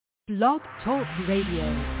Blog Talk Radio.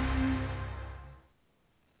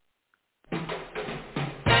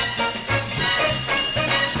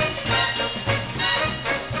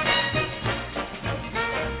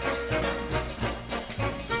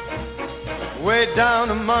 Way down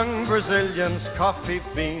among Brazilians, coffee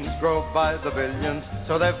beans grow by the billions,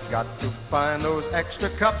 so they've got to find those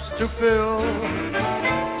extra cups to fill.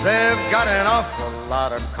 They've got an awful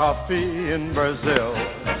lot of coffee in Brazil.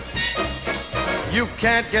 You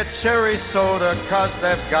can't get cherry soda, 'cause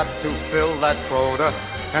they've got to fill that quota,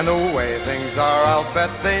 and the way things are, I'll bet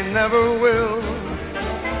they never will.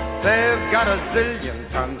 They've got a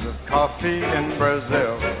zillion tons of coffee in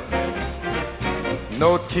Brazil.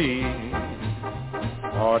 No tea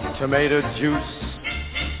or tomato juice,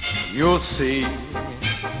 you'll see.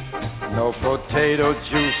 No potato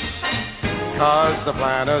juice, 'cause the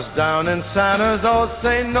planters down in Santa's all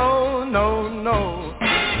say no, no, no.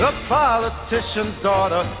 The politician's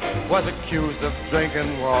daughter was accused of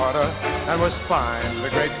drinking water and was fined a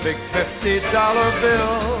great big $50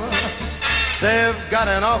 bill. They've got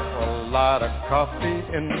an awful lot of coffee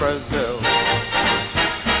in Brazil.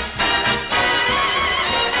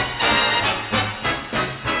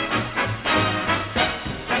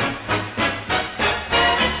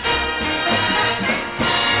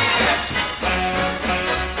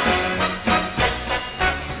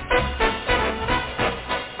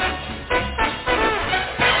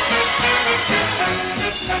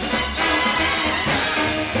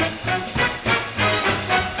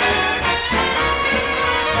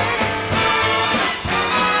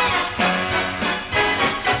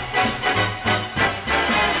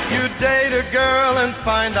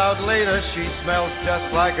 Find out later she smells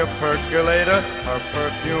just like a percolator. Her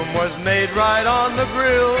perfume was made right on the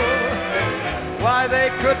grill. Why, they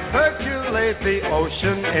could percolate the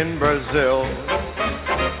ocean in Brazil.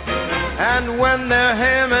 And when their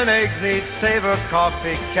ham and eggs need savor,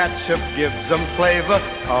 coffee ketchup gives them flavor.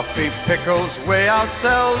 Coffee pickles way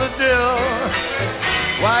outsell the dill.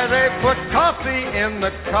 Why, they put coffee in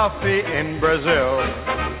the coffee in Brazil.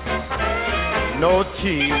 No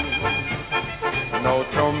tea, no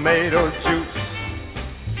tomato juice,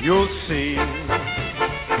 you'll see.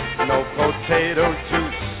 No potato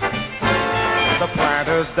juice. The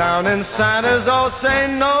planters down in Santa's all say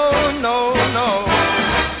no, no, no.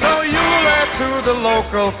 So you'll add to the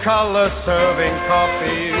local color, serving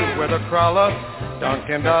coffee with a crawler.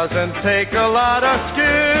 Dunkin' doesn't take a lot of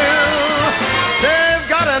skill. They've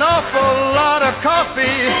got an awful lot of coffee,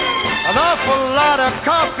 an awful lot of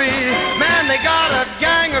coffee. Man, they got a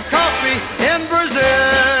gang of coffee in Brazil.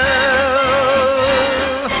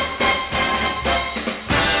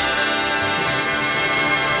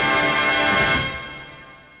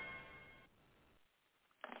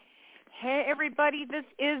 Hey, everybody, this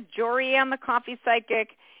is Jorianne, the Coffee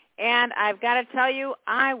Psychic, and I've got to tell you,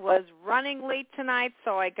 I was running late tonight,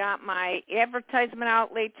 so I got my advertisement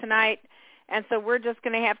out late tonight, and so we're just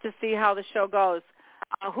going to have to see how the show goes.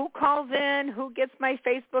 Who calls in, who gets my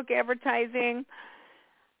Facebook advertising.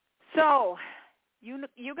 So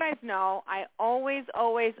you guys know I always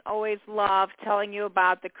love telling you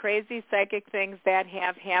about the crazy psychic things that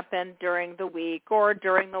have happened during the week or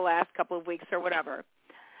during the last couple of weeks or whatever.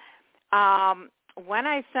 When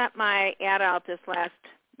I sent my ad out this last,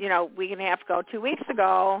 week and a half ago, 2 weeks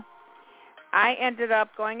ago, I ended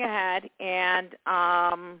up going ahead and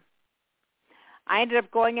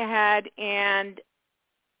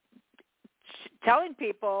telling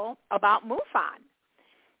people about MUFON.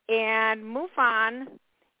 And MUFON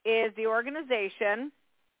is the organization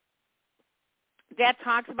that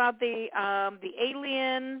talks about the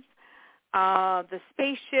aliens, the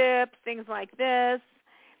spaceships, things like this.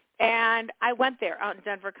 And I went there out in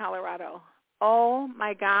Denver, Colorado. Oh,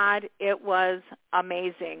 my God, it was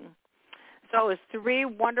amazing. So it was 3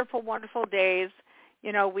 wonderful, wonderful days.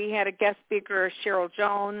 We had a guest speaker, Cheryl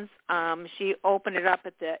Jones. She opened it up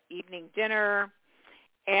at the evening dinner,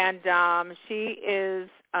 and she's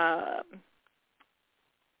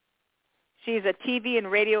a TV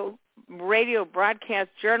and radio broadcast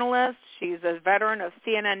journalist. She's a veteran of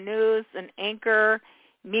CNN News, an anchor,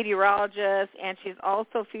 meteorologist, and she's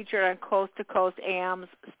also featured on Coast to Coast AM's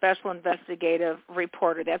special investigative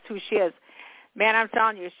reporter. That's who she is. Man, I'm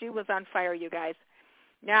telling you, she was on fire, you guys.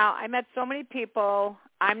 Now, I met so many people.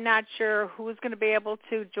 I'm not sure who's going to be able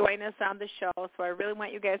to join us on the show, so I really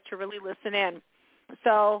want you guys to really listen in.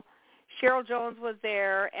 So Cheryl Jones was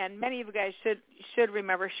there, and many of you guys should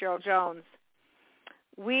remember Cheryl Jones.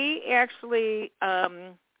 We actually,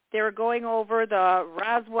 they were going over the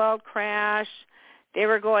Roswell crash. They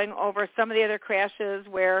were going over some of the other crashes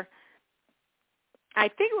where I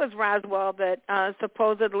think it was Roswell that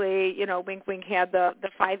supposedly, Wink Wink had the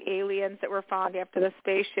 5 aliens that were found after the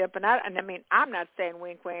spaceship. And I mean, I'm not saying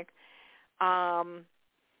Wink Wink.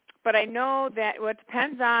 But I know that it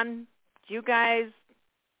depends on you guys.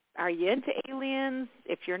 Are you into aliens?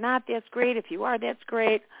 If you're not, that's great. If you are, that's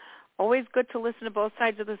great. Always good to listen to both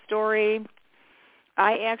sides of the story.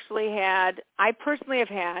 I personally have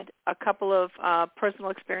had a couple of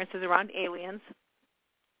personal experiences around aliens.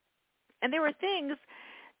 And there were things,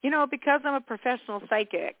 because I'm a professional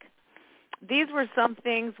psychic, these were some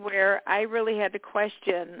things where I really had to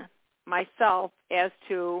question myself as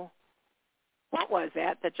to what was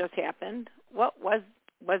that just happened? What was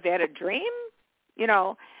that a dream?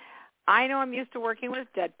 I know I'm used to working with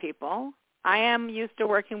dead people. I am used to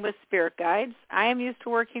working with spirit guides. I am used to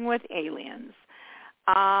working with aliens.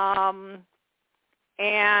 And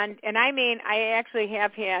I mean, I actually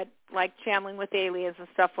have had like channeling with aliens and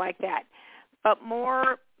stuff like that, but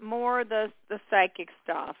more the psychic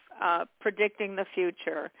stuff, predicting the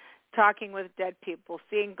future, talking with dead people,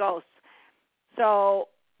 seeing ghosts. So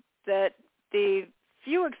the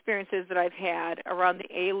few experiences that I've had around the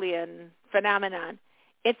alien phenomenon,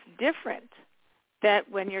 it's different than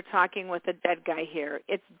when you're talking with a dead guy here.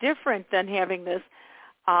 It's different than having this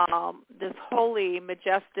holy,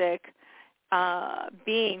 majestic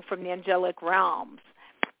being from the angelic realms.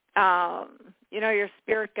 Your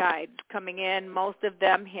spirit guides coming in, most of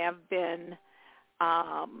them have been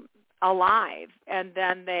alive, and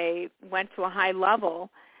then they went to a high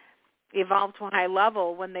level, evolved to a high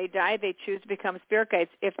level. When they die, they choose to become spirit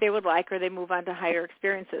guides if they would like, or they move on to higher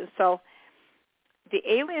experiences. So the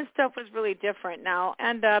alien stuff was really different. Now,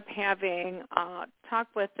 end up having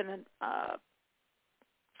talked with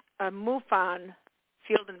a MUFON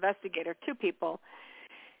field investigator, 2 people,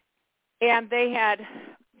 and they had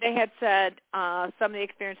said some of the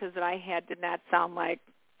experiences that I had did not sound like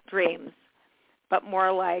dreams, but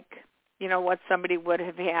more like, what somebody would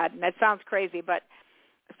have had. And that sounds crazy, but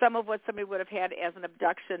some of what somebody would have had as an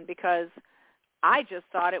abduction, because I just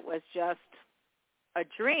thought it was just a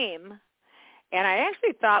dream. And I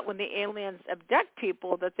actually thought when the aliens abduct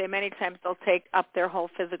people that many times they'll take up their whole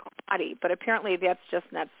physical body, but apparently that's just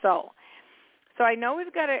not so. So I know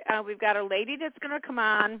we've got a lady that's going to come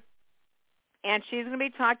on, and she's going to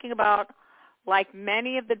be talking about like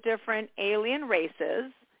many of the different alien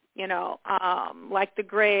races, like the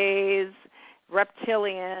Greys,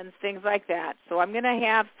 reptilians, things like that. So I'm going to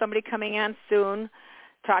have somebody coming on soon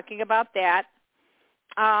talking about that.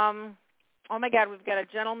 Oh my God, we've got a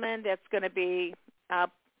gentleman that's going to be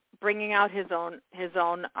bringing out his own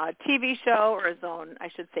TV show, or his own, I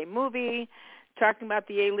should say, movie, talking about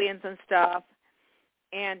the aliens and stuff.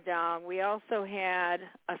 And we also had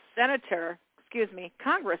a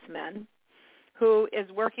congressman, who is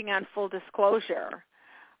working on full disclosure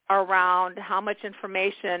around how much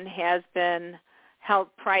information has been held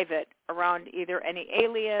private around either any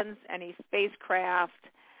aliens, any spacecraft.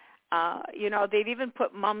 They've even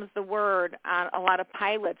put mum's the word on a lot of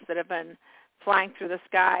pilots that have been flying through the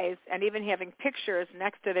skies, and even having pictures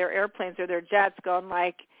next to their airplanes or their jets going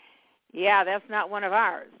like, yeah, that's not one of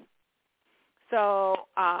ours. So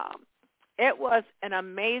it was an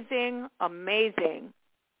amazing, amazing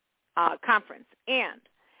conference. And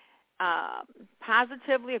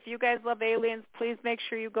positively, if you guys love aliens, please make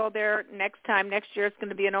sure you go there next time. Next year it's going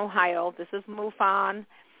to be in Ohio. This is MUFON.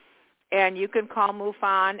 And you can call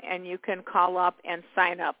MUFON, and you can call up and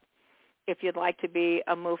sign up if you'd like to be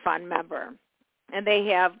a MUFON member. And they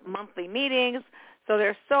have monthly meetings, so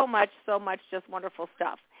there's so much just wonderful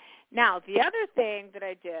stuff. Now, the other thing that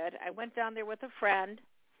I did, I went down there with a friend,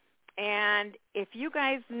 and if you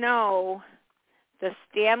guys know the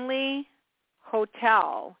Stanley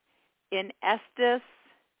Hotel in Estes,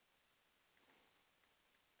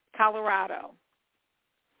 Colorado,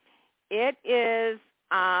 it is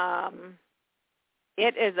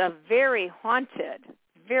a very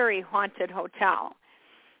haunted hotel.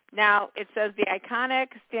 Now, it says the iconic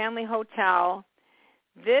Stanley Hotel.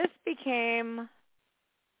 This became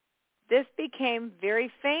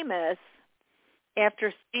very famous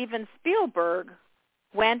after Steven Spielberg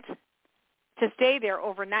went to stay there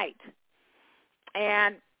overnight.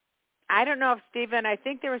 And I don't know if Steven, I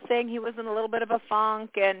think they were saying he was in a little bit of a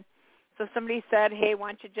funk, and so somebody said, hey, why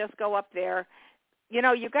don't you just go up there?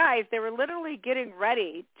 You guys, they were literally getting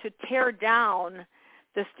ready to tear down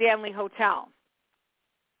the Stanley Hotel.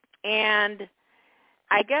 And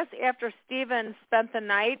I guess after Steven spent the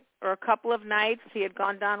night or a couple of nights, he had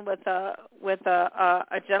gone down with a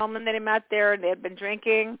gentleman that he met there, and they had been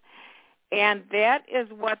drinking. And that is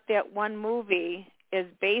what that one movie is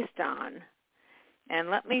based on. And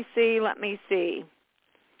let me see.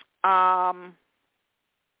 I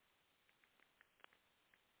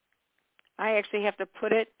actually have to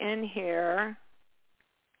put it in here.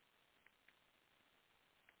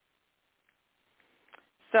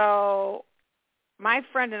 So my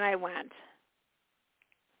friend and I went,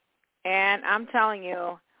 and I'm telling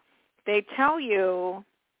you, they tell you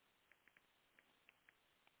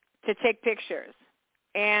to take pictures,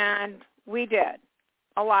 and we did,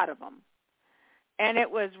 a lot of them. And it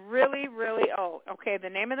was really, really, the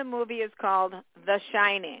name of the movie is called The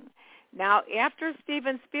Shining. Now, after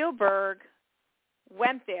Steven Spielberg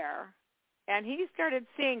went there, and he started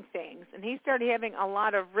seeing things, and he started having a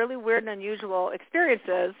lot of really weird and unusual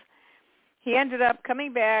experiences, he ended up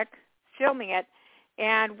coming back, filming it,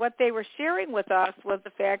 and what they were sharing with us was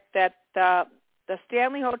the fact that the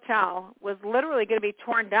Stanley Hotel was literally going to be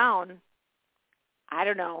torn down, I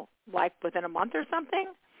don't know, like within a month or something.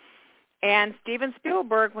 And Steven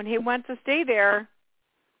Spielberg, when he went to stay there,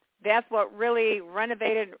 that's what really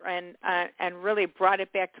renovated and really brought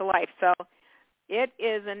it back to life. So it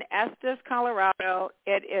is in Estes, Colorado.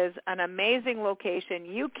 It is an amazing location.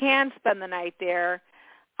 You can spend the night there.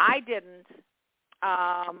 I didn't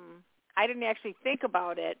actually think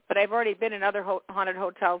about it, but I've already been in other haunted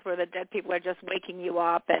hotels where the dead people are just waking you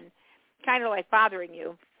up and kind of like bothering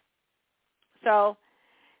you. So,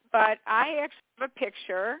 but I actually have a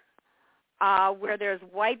picture where there's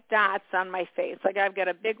white dots on my face. Like I've got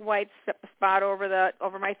a big white spot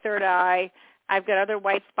over my third eye. I've got other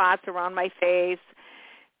white spots around my face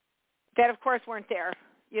that, of course, weren't there.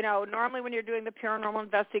 You know, normally when you're doing the paranormal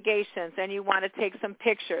investigations and you want to take some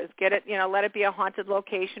pictures, get it, let it be a haunted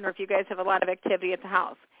location, or if you guys have a lot of activity at the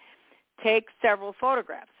house, take several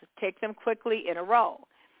photographs. Take them quickly in a row.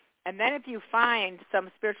 And then if you find some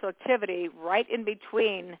spiritual activity right in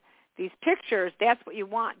between these pictures, that's what you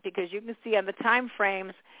want, because you can see on the time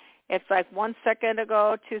frames, it's like 1 second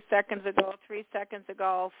ago, 2 seconds ago, 3 seconds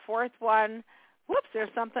ago, fourth one, whoops, there's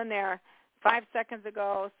something there, 5 seconds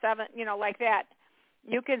ago, 7, like that.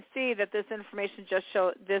 You can see that this information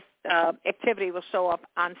this activity will show up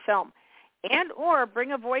on film. And or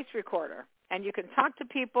bring a voice recorder, and you can talk to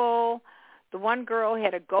people. The one girl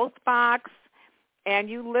had a ghost box, and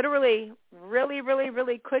you literally really, really,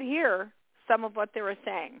 really could hear some of what they were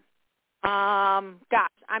saying. Gosh,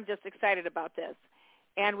 I'm just excited about this.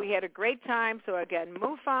 And we had a great time. So, again,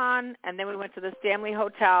 MUFON, and then we went to the Stanley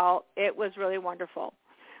Hotel. It was really wonderful.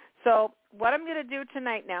 So what I'm going to do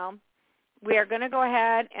tonight now, we are going to go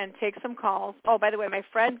ahead and take some calls. Oh, by the way, my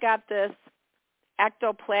friend got this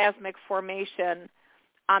ectoplasmic formation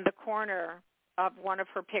on the corner of one of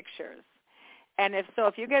her pictures. And if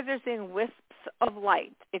you guys are seeing wisps of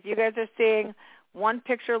light, if you guys are seeing one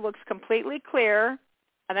picture looks completely clear,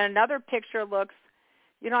 and then another picture looks,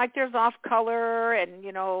 like there's off color and,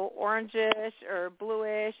 orangish or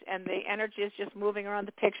bluish, and the energy is just moving around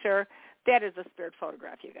the picture, that is a spirit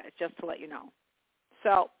photograph, you guys, just to let you know.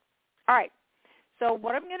 So, all right. So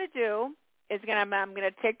what I'm going to do is I'm going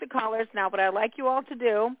to take the callers now. What I'd like you all to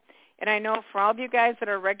do, and I know for all of you guys that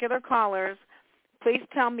are regular callers, please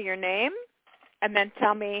tell me your name, and then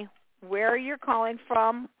tell me where you're calling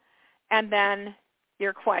from, and then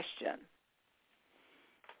your question.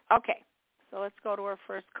 Okay, so let's go to our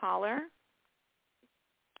first caller.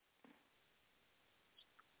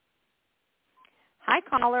 Hi,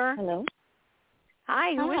 caller. Hello.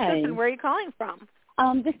 Hi, who is this, and where are you calling from?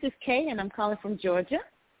 This is Kay, and I'm calling from Georgia.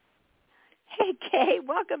 Hey, Kay,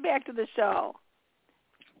 welcome back to the show.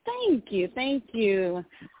 Thank you.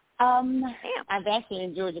 I've actually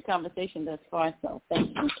enjoyed the conversation thus far, so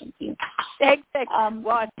thank you. Thanks.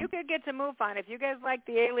 Well, if you could get to MUFON, if you guys like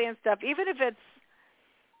the alien stuff, even if it's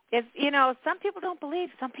some people don't believe,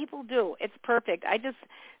 some people do. It's perfect.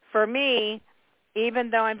 For me, even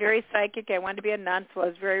though I'm very psychic, I wanted to be a nun, so I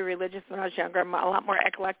was very religious when I was younger. I'm a lot more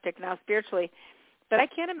eclectic now spiritually. But I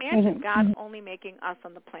can't imagine God only making us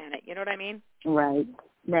on the planet. You know what I mean? Right.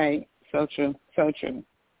 So true.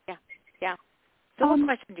 Yeah. So what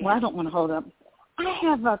question do you have? I don't want to hold up. I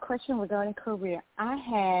have a question regarding career. I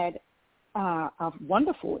had a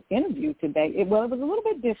wonderful interview today. It was a little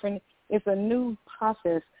bit different. It's a new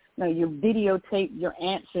process. You videotape your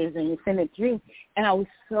answers and you send it through. And I was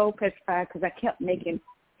so petrified because I kept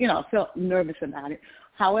felt nervous about it.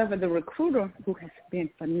 However, the recruiter, who has been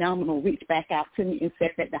phenomenal, reached back out to me and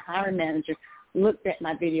said that the hiring manager looked at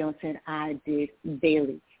my video and said I did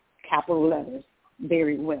very, capital letters,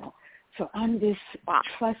 very well. So I'm just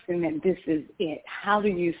trusting that this is it. How do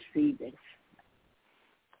you see this?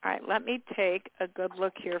 All right, let me take a good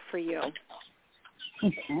look here for you.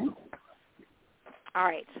 Okay. All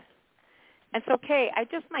right. It's okay. I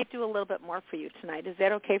just might do a little bit more for you tonight. Is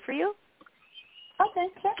that okay for you? Okay,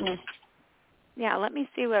 certainly. Yeah, let me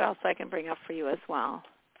see what else I can bring up for you as well.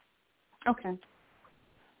 Okay.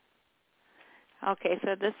 Okay,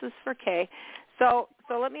 so this is for Kay. So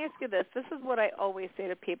let me ask you this. This is what I always say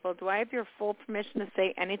to people. Do I have your full permission to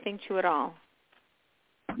say anything to you at all?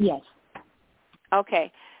 Yes.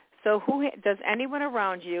 Okay. So does anyone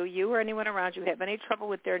around you or anyone around you, have any trouble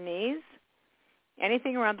with their knees?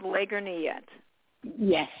 Anything around the leg or knee yet?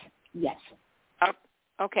 Yes. Yes.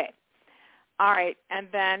 Okay. All right. And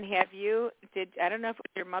then I don't know if it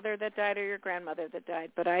was your mother that died or your grandmother that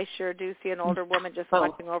died, but I sure do see an older woman just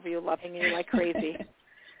watching over you, loving you like crazy.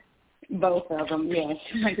 Both of them, yes.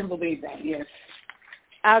 I can believe that, yes.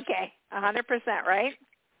 Okay. 100%, right?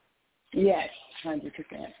 Yes, 100%.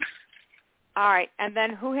 All right. And then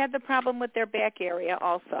who had the problem with their back area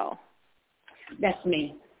also? That's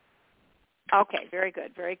me. Okay. Very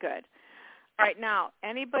good. Very good. All right. Now,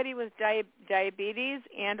 anybody with diabetes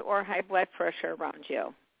and or high blood pressure around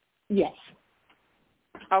you? Yes.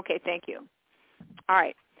 Okay. Thank you. All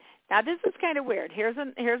right. Now, this is kind of weird. Here's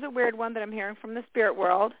a weird one that I'm hearing from the spirit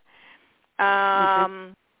world.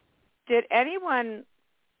 Did anyone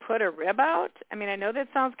put a rib out? I mean, I know that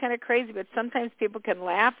sounds kind of crazy, but sometimes people can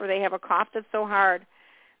laugh or they have a cough that's so hard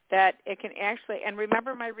that it can actually, and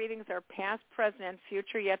remember my readings are past, present, and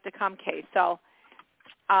future yet to come case. So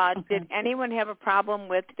did anyone have a problem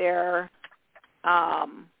with their,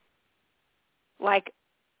 like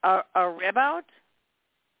a rib out?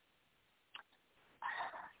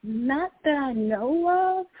 Not that I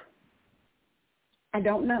know of. I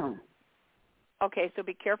don't know. Okay, so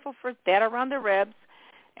be careful for that around the ribs.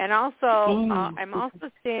 And also, I'm also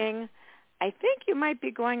seeing, I think you might be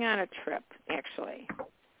going on a trip, actually.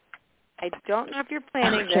 I don't know if you're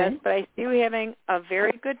planning this, but I see you having a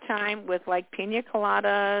very good time with, like, pina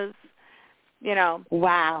coladas, you know.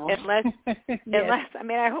 Wow. Unless, I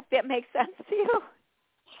mean, I hope that makes sense to you.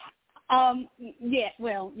 Yeah,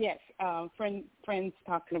 well, yes. Friends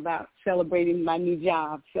talking about celebrating my new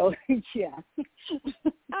job. So, yeah.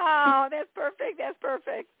 Oh, that's perfect. That's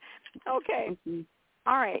perfect. Okay. Mm-hmm.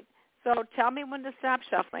 All right. So tell me when to stop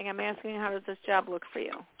shuffling. I'm asking how does this job look for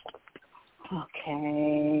you?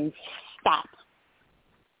 Okay. Stop.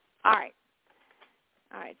 All right.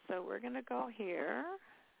 All right. So we're going to go here.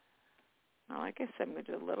 Well, like I said, I'm going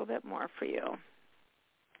to do a little bit more for you.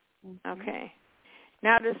 Mm-hmm. Okay.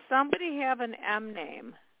 Now, does somebody have an M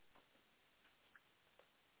name?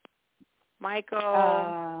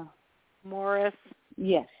 Michael, Morris?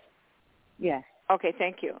 Yes. Yes. Okay,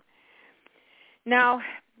 thank you. Now,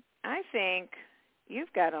 I think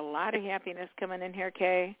you've got a lot of happiness coming in here,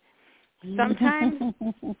 Kay. Sometimes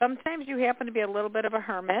you happen to be a little bit of a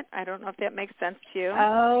hermit. I don't know if that makes sense to you.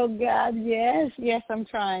 Oh, God, yes. Yes, I'm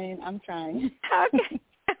trying.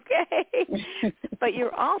 Okay. But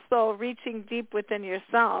you're also reaching deep within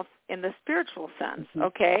yourself in the spiritual sense,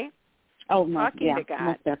 okay? Oh, Talking to God.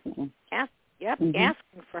 Most definitely.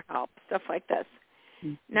 Asking for help, stuff like this.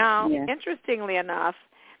 Now, interestingly enough,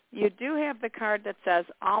 you do have the card that says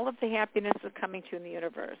all of the happiness is coming to you in the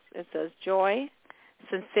universe. It says joy,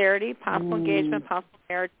 sincerity, possible engagement, possible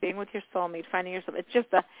marriage, being with your soulmate, finding yourself. It's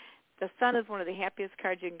just the sun is one of the happiest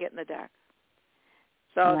cards you can get in the deck.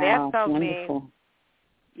 So that tells me,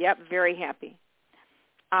 very happy.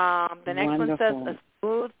 The next one says a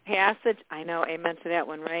smooth passage. I know, amen to that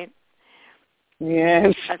one, right?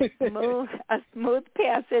 Yes. a smooth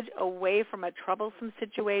passage away from a troublesome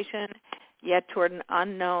situation, yet toward an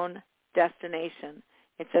unknown destination.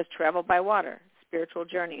 It says travel by water, spiritual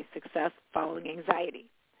journey, success following anxiety.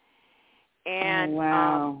 And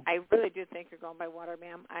I really do think you're going by water,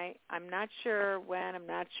 ma'am. I'm not sure when. I'm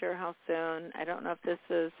not sure how soon. I don't know if this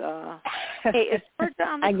is hey, is Spurt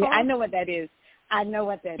down the coast? I know what that is. I know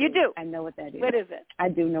what that is. You do? I know what that is. What is it? I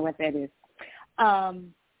do know what that is.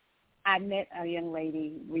 I met a young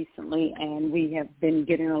lady recently, and we have been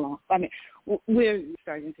getting along. I mean, we're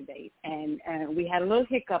starting to date, and we had a little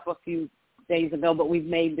hiccup a few days ago, but we've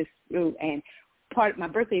made this through. And my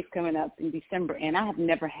birthday is coming up in December, and I have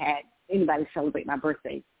never had anybody celebrate my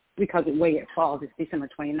birthday because the way it falls is December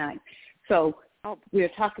 29th. So we were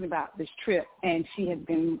talking about this trip, and she had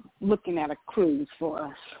been looking at a cruise for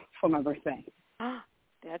us for my birthday.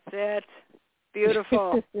 That's it.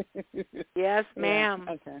 Beautiful. Yes, ma'am.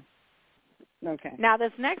 Yeah, okay. Now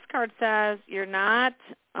this next card says you're not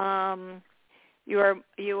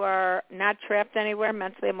you are not trapped anywhere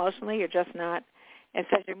mentally, emotionally. You're just not. It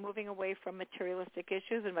says you're moving away from materialistic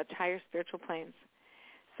issues and much higher spiritual planes.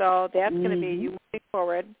 So that's going to be you moving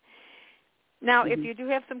forward. Now, if you do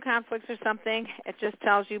have some conflicts or something, it just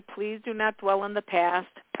tells you please do not dwell in the past.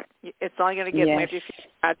 It's only going to get in the way of your future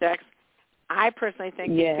projects. I personally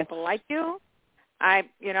think that people like you.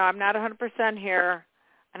 I'm not 100% here,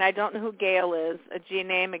 and I don't know who Gail is. A G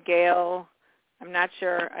name, a Gail. I'm not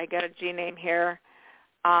sure. I got a G name here.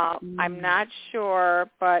 I'm not sure,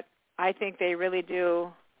 but I think they really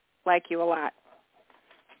do like you a lot.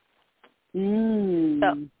 So,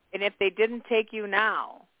 and if they didn't take you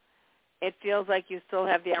now, it feels like you still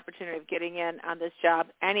have the opportunity of getting in on this job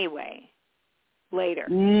anyway later.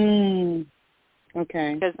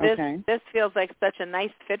 Okay. Because this feels like such a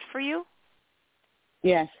nice fit for you.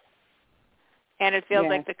 Yes. And it feels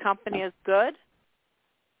like the company is good.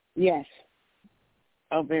 Yes.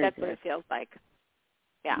 Oh, very That's good. what it feels like.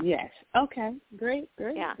 Yeah. Yes. Okay. Great.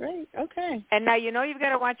 Yeah. Great. Okay. And now you've got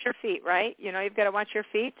to watch your feet, right? You've got to watch your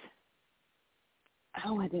feet.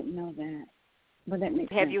 Oh, I didn't know that. But that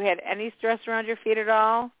makes Have sense. you had any stress around your feet at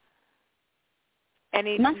all?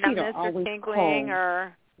 Any My feet numbness are or always tingling cold.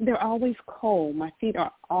 or? They're always cold. My feet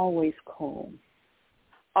are always cold.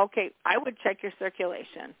 Okay, I would check your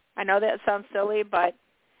circulation. I know that sounds silly, but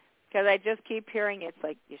because I just keep hearing it's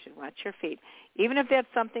like you should watch your feet. Even if that's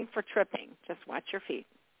something for tripping, just watch your feet.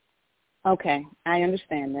 Okay, I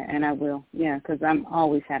understand that, and I will. Yeah, because I'm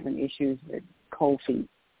always having issues with cold feet.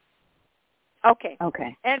 Okay.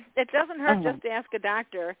 Okay. And it doesn't hurt just to ask a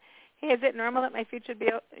doctor, hey, is it normal that my feet should be,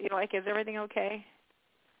 is everything okay?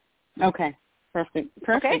 Okay. Perfect.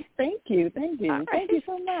 Okay? Thank you. Right. Thank you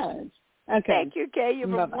so much. Okay. Thank you, Kay. You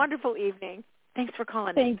have Bye-bye. a wonderful evening. Thanks for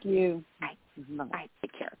calling. Thank you. All right. Bye-bye. All right.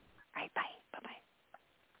 Take care. All right. Bye. Bye-bye.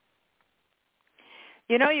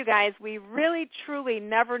 You guys, we really, truly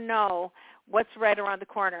never know what's right around the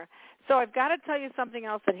corner. So I've got to tell you something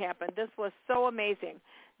else that happened. This was so amazing.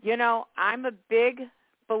 I'm a big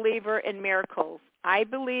believer in miracles. I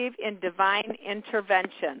believe in divine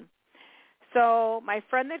intervention. So my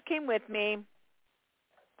friend that came with me,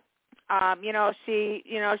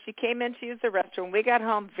 she came in to use the restroom. We got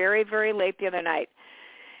home very, very late the other night.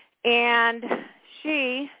 And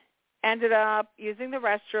she ended up using the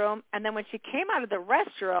restroom. And then when she came out of the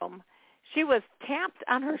restroom, she was tapped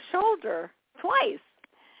on her shoulder twice.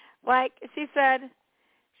 Like she said,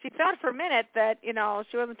 she thought for a minute that,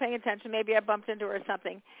 she wasn't paying attention. Maybe I bumped into her or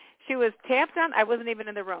something. She was tapped on. I wasn't even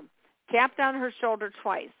in the room. Tapped on her shoulder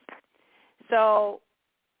twice. So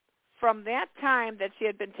from that time that she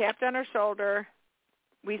had been tapped on her shoulder,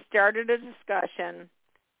 we started a discussion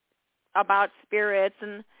about spirits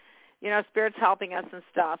and, spirits helping us and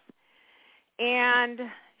stuff. And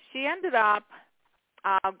she ended up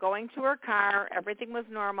going to her car. Everything was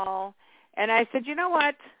normal. And I said, you know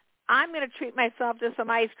what? I'm going to treat myself to some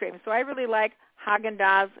ice cream. So I really like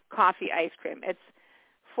Haagen-Dazs coffee ice cream. It's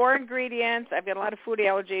 4 ingredients. I've got a lot of food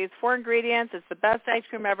allergies. 4 ingredients. It's the best ice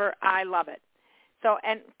cream ever. I love it. So,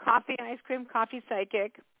 and coffee ice cream, coffee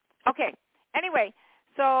psychic. Okay. Anyway,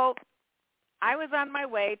 so I was on my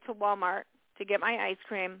way to Walmart to get my ice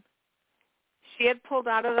cream. She had pulled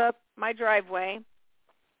out of my driveway,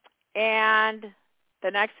 and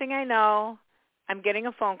the next thing I know, I'm getting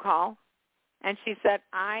a phone call, and she said,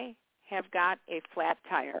 I have got a flat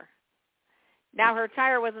tire. Now, her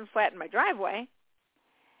tire wasn't flat in my driveway,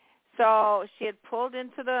 so she had pulled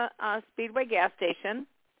into the Speedway gas station,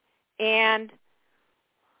 and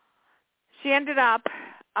she ended up,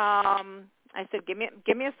 I said, give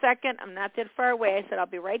me a second. I'm not that far away. I said, I'll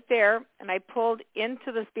be right there. And I pulled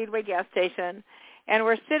into the Speedway gas station, and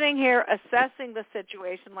we're sitting here assessing the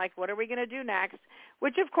situation, like what are we going to do next,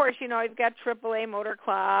 which, of course, you've got AAA Motor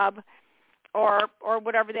Club or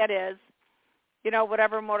whatever that is,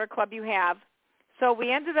 whatever motor club you have. So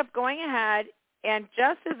we ended up going ahead, and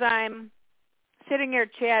just as I'm sitting here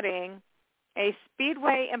chatting, a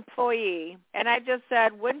Speedway employee, and I just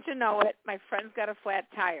said, wouldn't you know it, my friend's got a flat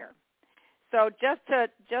tire. So just as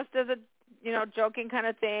a, joking kind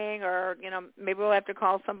of thing, or, maybe we'll have to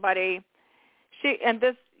call somebody. And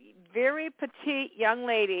this very petite young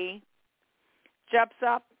lady jumps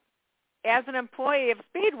up as an employee of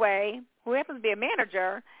Speedway, who happens to be a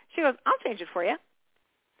manager. She goes, I'll change it for you.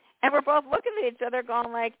 And we're both looking at each other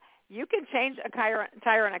going like, you can change a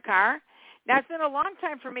tire in a car? Now, it's been a long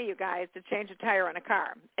time for me, you guys, to change a tire on a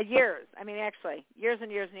car. Years. I mean, actually, years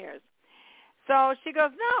and years and years. So she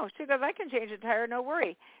goes, no. She goes, I can change a tire, no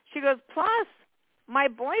worry. She goes, plus my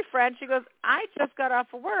boyfriend, she goes, I just got off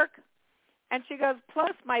of work. And she goes,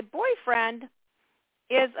 plus my boyfriend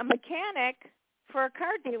is a mechanic for a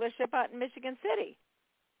car dealership out in Michigan City.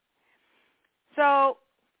 So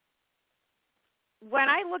when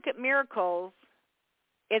I look at miracles,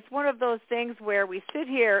 it's one of those things where we sit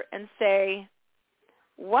here and say,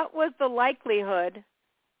 what was the likelihood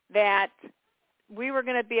that we were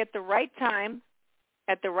going to be at the right time,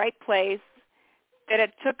 at the right place, that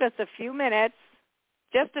it took us a few minutes,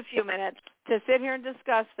 just a few minutes, to sit here and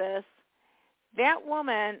discuss this, that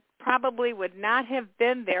woman probably would not have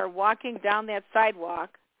been there walking down that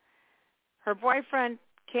sidewalk. Her boyfriend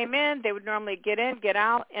came in. They would normally get in, get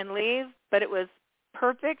out, and leave, but it was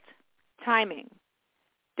perfect timing,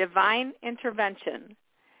 divine intervention,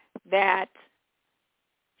 that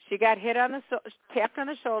she got hit on the tapped on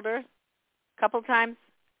the shoulder a couple times.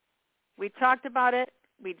 We talked about it.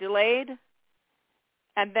 We delayed,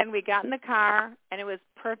 and then we got in the car, and it was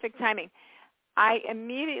perfect timing. I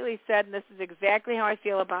immediately said, and this is exactly how I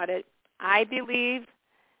feel about it, I believe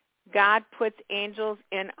God puts angels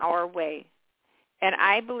in our way. And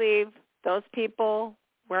I believe those people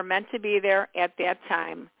were meant to be there at that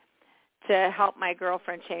time to help my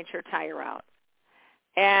girlfriend change her tire out.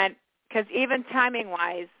 And because even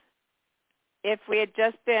timing-wise, if we had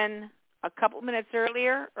just been a couple minutes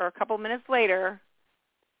earlier or a couple minutes later,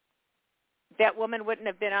 that woman wouldn't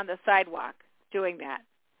have been on the sidewalk doing that.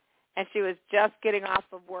 And she was just getting off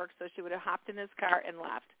of work, so she would have hopped in his car and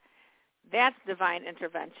left. That's divine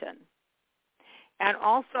intervention. And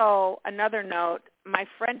also, another note, my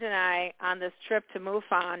friend and I, on this trip to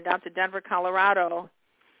MUFON down to Denver, Colorado,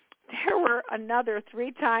 there were another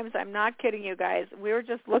 3 times, I'm not kidding you guys, we were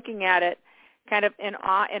just looking at it kind of in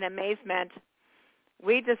awe and amazement.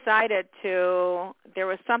 We decided there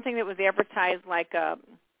was something that was advertised like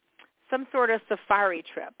some sort of safari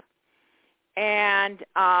trip, and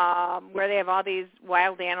where they have all these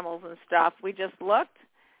wild animals and stuff. We just looked,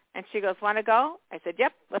 and she goes, "Want to go?" I said,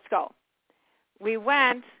 "Yep, let's go." We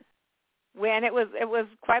went when it was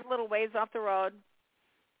quite a little ways off the road.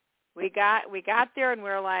 We got there, and we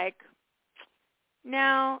were like,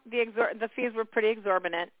 no, the fees were pretty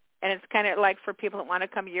exorbitant, and it's kind of like for people that want to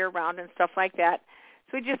come year round and stuff like that.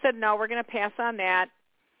 So we just said, no, we're going to pass on that.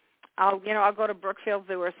 I'll go to Brookfield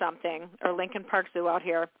Zoo or something, or Lincoln Park Zoo out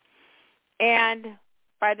here. And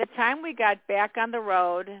by the time we got back on the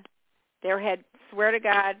road, there had, swear to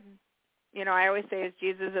God, I always say as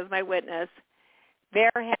Jesus is my witness,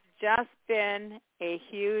 there had just been a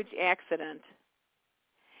huge accident.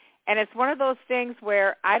 And it's one of those things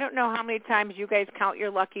where I don't know how many times you guys count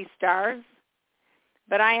your lucky stars,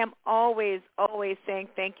 but I am always, always saying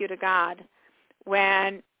thank you to God.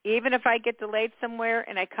 When, even if I get delayed somewhere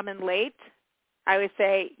and I come in late, I would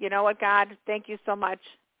say, you know what, God, thank you so much.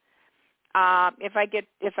 If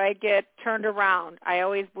I get turned around, I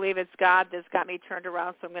always believe it's God that's got me turned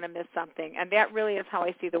around, so I'm going to miss something. And that really is how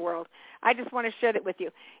I see the world. I just want to share that with you.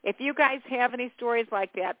 If you guys have any stories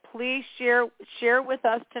like that, please share with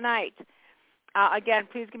us tonight. Again,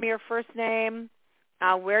 please give me your first name,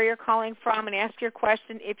 where you're calling from, and ask your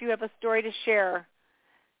question. If you have a story to share,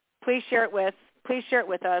 please share it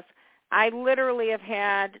with us. I literally have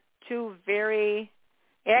had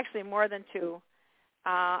actually more than 2.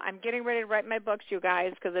 I'm getting ready to write my books, you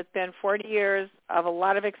guys, because it's been 40 years of a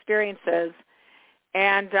lot of experiences.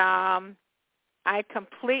 And I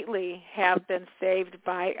completely have been saved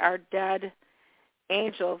by our dead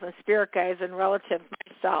angels and spirit guides and relatives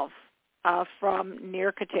myself from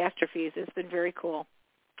near catastrophes. It's been very cool.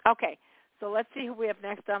 Okay, so let's see who we have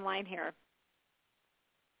next online here.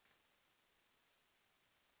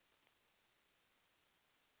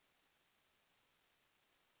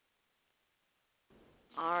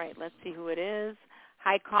 All right, let's see who it is.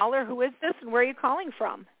 Hi, caller. Who is this, and where are you calling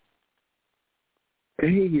from?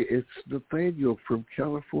 Hey, it's Nathaniel from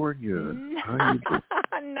California. How you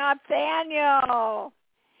doing? Nathaniel,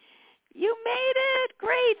 you made it.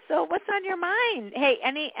 Great. So what's on your mind? Hey,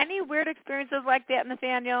 any weird experiences like that,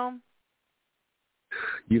 Nathaniel?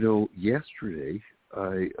 Yesterday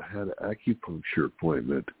I had an acupuncture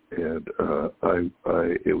appointment, and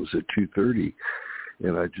it was at 2:30.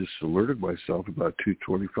 And I just alerted myself about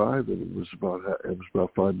 2:25, and it was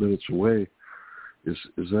about 5 minutes away. Is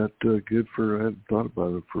that good for? I hadn't thought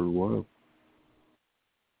about it for a while.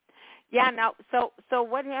 Yeah. Now, so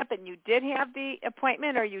what happened? You did have the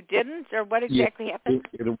appointment, or you didn't, or what exactly happened?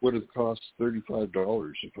 It would have cost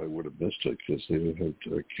 $35 if I would have missed it, because they didn't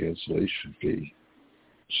have a cancellation fee.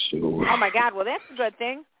 So. Oh my God! Well, that's a good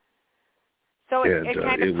thing. So it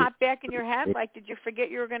kind of popped back in your head, like, did you forget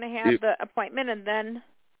you were going to have the appointment, and then?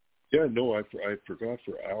 Yeah, no, I forgot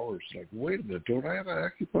for hours. Like, wait a minute, don't I have an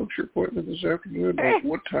acupuncture appointment this afternoon? Like,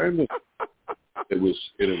 what time? It was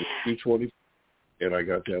 2:20, and I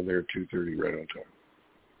got down there at 2:30 right on time.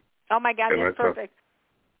 Oh my God, that's perfect.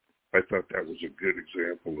 I thought that was a good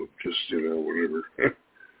example of just whatever.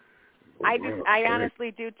 I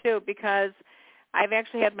honestly do too, because I've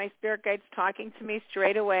actually had my spirit guides talking to me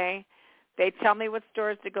straight away. They tell me what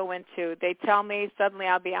stores to go into. They tell me suddenly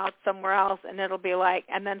I'll be out somewhere else, and it'll be like,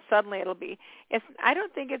 and then suddenly it'll be. I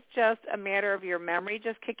don't think it's just a matter of your memory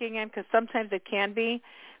just kicking in, because sometimes it can be,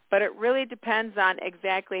 but it really depends on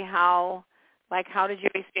exactly how did you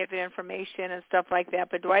receive the information and stuff like that.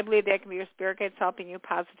 But do I believe that can be your spirit guides helping you?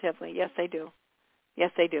 Positively. Yes, I do. Yes,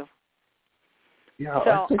 I do. Yeah, so,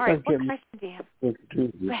 I think all right, I'm what getting question do you have? to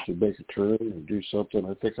just to make a turn and do something.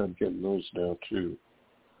 I think I'm getting those now too.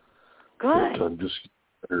 Good. But I'm just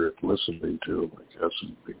better at listening to them, I guess,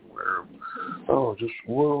 and being aware of. Oh, just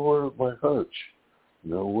what my hunch?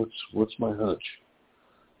 You know, what's my hunch?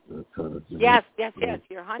 That kind of thing. Yes.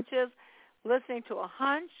 Your hunches. Listening to a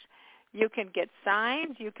hunch. You can get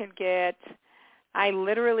signs. You can get. I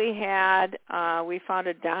literally had. We found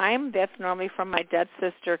a dime. That's normally from my dead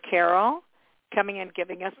sister Carol, coming and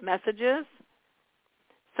giving us messages.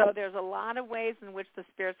 So there's a lot of ways in which the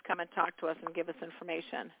spirits come and talk to us and give us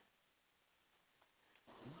information.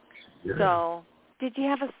 Yeah. So, did you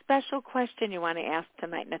have a special question you want to ask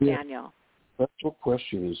tonight, Nathaniel? Yeah. Special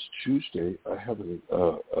question is Tuesday. I have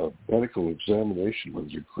a medical examination with a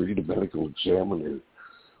degree medical examiner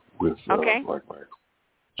with okay. my.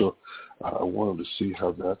 So I wanted to see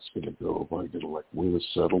how that's going to go. Am I going to win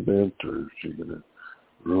a settlement, or is she going to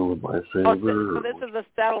rule in my favor? So this is a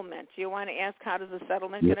settlement. Do you want to ask how does the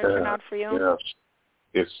settlement going to turn out for you? Yes.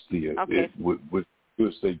 It's the okay.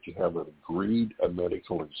 Because they have a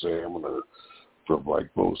medical examiner from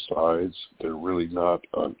both sides. They're really not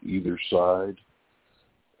on either side.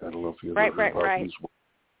 I don't know if you ever heard about these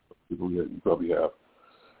people yet. You probably have.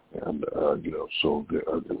 And so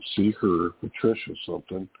I'm going to see her, Patricia,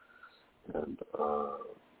 something, and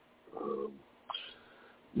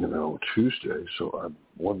Tuesday. So I'm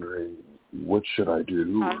wondering what should I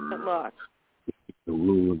do? How's it look?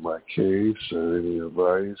 Rule in my case, or any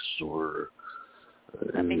advice, or.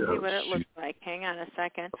 Let me see what it looks like. Hang on a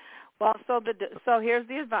second. Well, so here's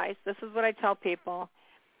the advice. This is what I tell people.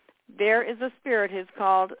 There is a spirit who's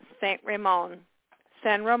called Saint Ramon,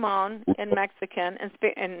 San Ramon in Mexican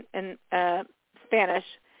in Spanish,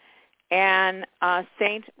 and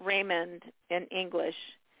Saint Raymond in English.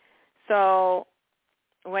 So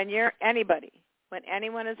when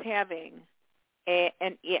anyone is having a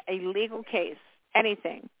legal case,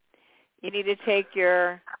 anything, you need to take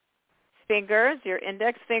your fingers, your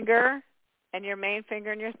index finger and your main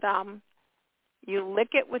finger and your thumb. You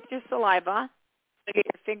lick it with your saliva. So get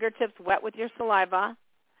your fingertips wet with your saliva.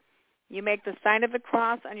 You make the sign of the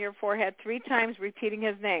cross on your forehead 3 times, repeating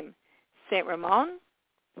his name. Saint Ramon,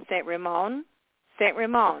 Saint Ramon, Saint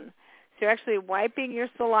Ramon. So you're actually wiping your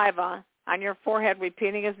saliva on your forehead,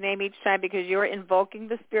 repeating his name each time because you're invoking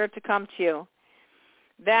the spirit to come to you.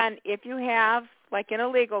 Then if you have, like in a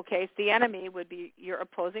legal case, the enemy would be your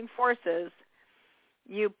opposing forces,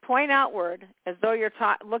 you point outward as though you're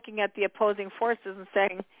looking at the opposing forces and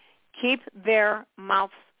saying, keep their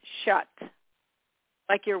mouths shut.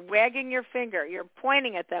 Like you're wagging your finger. You're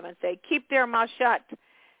pointing at them and say, keep their mouth shut.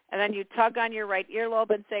 And then you tug on your right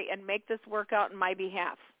earlobe and say, and make this work out in my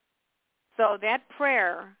behalf. So that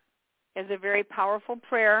prayer is a very powerful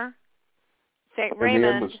prayer. St.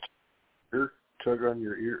 Raymond. Tug on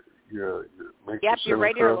your ear. Your your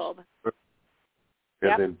right earlobe.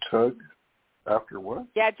 And then tug after what?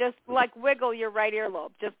 Yeah, just wiggle your right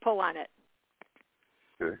earlobe. Just pull on it.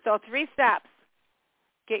 Okay. So 3 steps.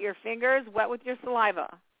 Get your fingers wet with your saliva.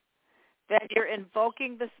 Then you're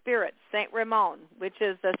invoking the spirit, Saint Ramon, which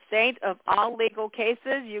is the saint of all legal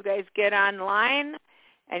cases. You guys get online,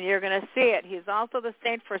 and you're going to see it. He's also the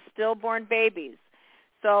saint for stillborn babies.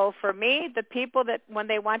 So for me, the people that when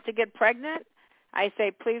they want to get pregnant, I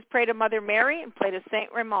say, please pray to Mother Mary and pray to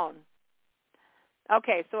Saint Ramon.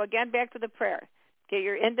 Okay, so again, back to the prayer. Get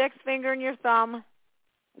your index finger and your thumb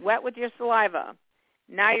wet with your saliva.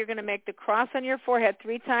 Now you're going to make the cross on your forehead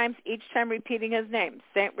 3 times, each time repeating his name.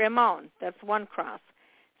 Saint Ramon, that's 1 cross.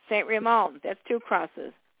 Saint Ramon, that's 2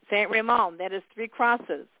 crosses. Saint Ramon, that is 3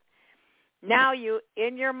 crosses. Now you,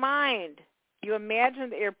 in your mind, you imagine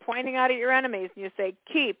that you're pointing out at your enemies and you say,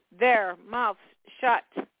 keep their mouths shut.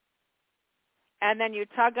 And then you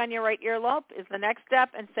tug on your right earlobe is the next step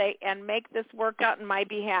and say, and make this work out in my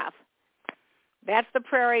behalf. That's the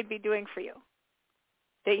prayer I'd be doing for you,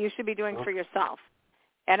 that you should be doing for yourself.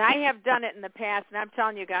 And I have done it in the past, and I'm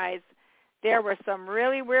telling you guys, there were some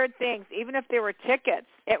really weird things. Even if they were tickets,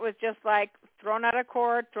 it was just like thrown out of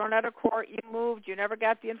court, you moved, you never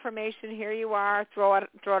got the information, here you are, throw it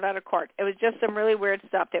out of court. It was just some really weird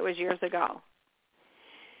stuff that was years ago.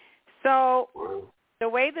 So the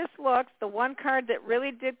way this looks, the one card that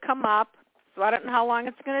really did come up, so I don't know how long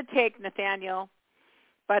it's going to take, Nathaniel,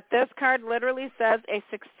 But this card literally says a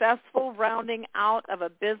successful rounding out of a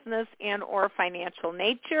business and or financial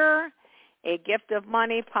nature, a gift of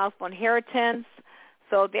money, possible inheritance.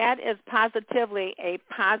 So that is positively a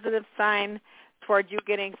positive sign toward you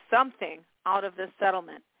getting something out of this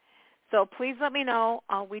settlement. So please let me know.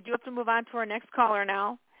 We do have to move on to our next caller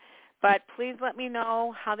now, but please let me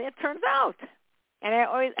know how that turns out. And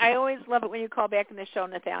I always love it when you call back in the show,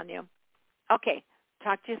 Nathaniel. Okay,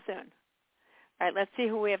 talk to you soon. All right, let's see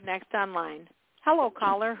who we have next online. Hello,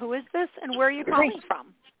 caller. Who is this, and where are you calling from?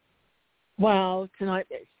 Well, tonight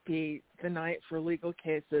must be the night for legal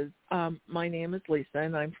cases. My name is Lisa,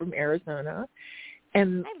 and I'm from Arizona.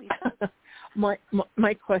 And Hi, Lisa.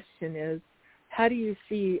 my question is, how do you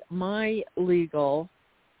see my legal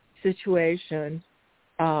situation?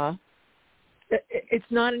 It's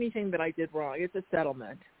not anything that I did wrong. It's a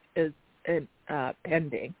settlement is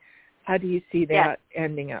pending. How do you see that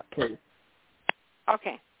ending up, please?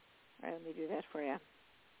 Okay. All right, let me do that for you.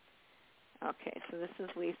 Okay, so this is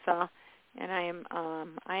Lisa, and I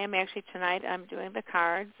am actually tonight I'm doing the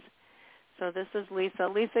cards. So this is Lisa.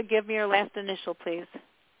 Lisa, give me your last initial, please.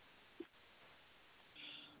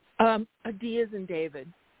 A D as in David.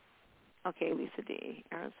 Okay, Lisa D.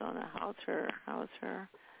 Arizona. How's her?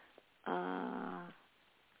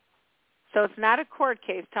 So it's not a court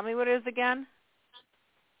case. Tell me what it is again.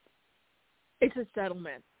 It's a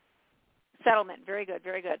settlement. Settlement. Very good.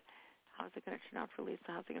 Very good. How's it going to turn out for Lisa?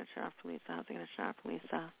 How's it going to turn out for Lisa? How's it going to turn out for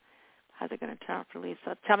Lisa? How's it going to turn out for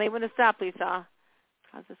Lisa? Tell me when to stop, Lisa.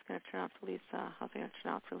 How's this going to turn out for Lisa? How's it going to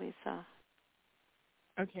turn out for Lisa?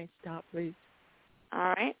 Okay, stop, please.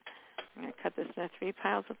 All right. I'm going to cut this into 3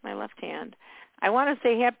 piles with my left hand. I want to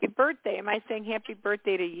say happy birthday. Am I saying happy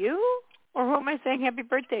birthday to you? Or who am I saying happy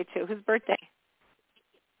birthday to? Whose birthday?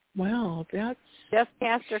 Wow, that's... Just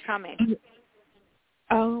past or coming?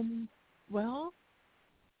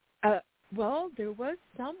 Well, there was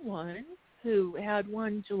someone who had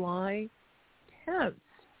one July 10th.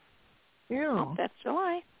 Yeah. Oh, that's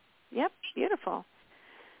July. Yep, beautiful.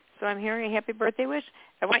 So I'm hearing a happy birthday wish.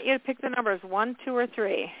 I want you to pick the numbers 1, 2, or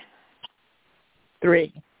 3.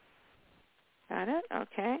 3. Got it?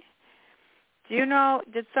 Okay. Do you know,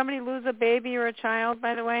 did somebody lose a baby or a child,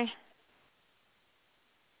 by the way?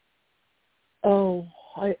 Oh,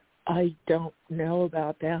 I don't know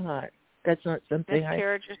about that. That's not something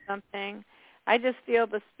Miscarriage or something. I just feel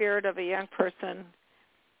the spirit of a young person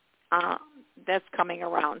that's coming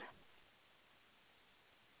around.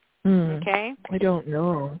 Okay? I don't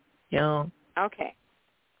know. Yeah. Okay.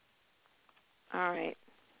 All right.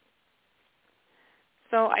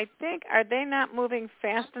 So I think, are they not moving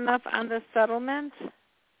fast enough on the settlement?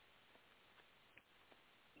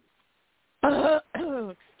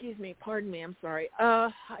 Excuse me. Pardon me. I'm sorry.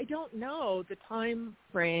 I don't know the time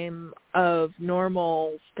frame of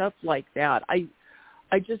normal stuff like that. I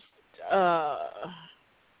just,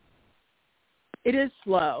 it is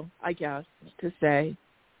slow, I guess, to say.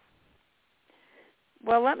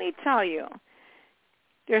 Well, let me tell you,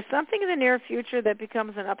 there's something in the near future that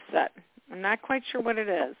becomes an upset. I'm not quite sure what it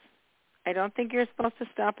is. I don't think you're supposed to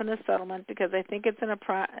stop in the settlement because I think it's in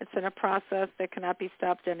a process that cannot be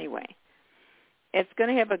stopped anyway. It's going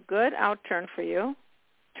to have a good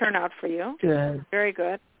turnout for you. Good. Very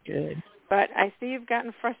good. Good. But I see you've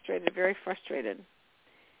gotten frustrated, very frustrated.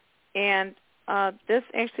 And this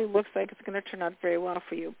actually looks like it's going to turn out very well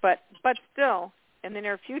for you. But still, in the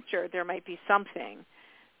near future, there might be something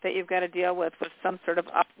that you've got to deal with some sort of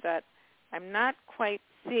upset. I'm not quite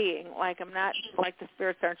seeing, like the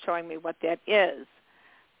spirits aren't showing me what that is.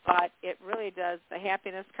 But it really does. The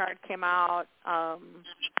happiness card came out,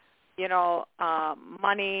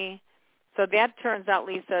 money. So that turns out,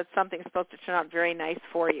 Lisa, something's supposed to turn out very nice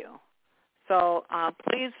for you. So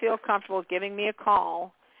please feel comfortable giving me a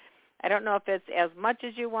call. I don't know if it's as much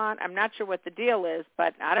as you want. I'm not sure what the deal is,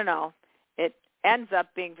 but I don't know. It ends up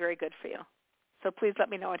being very good for you. So please let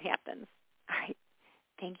me know what happens. All right.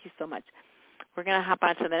 Thank you so much. We're going to hop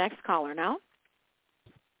on to the next caller now.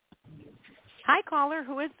 Hi, caller.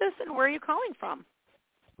 Who is this, and where are you calling from?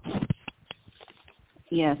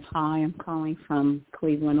 Yes, hi. I'm calling from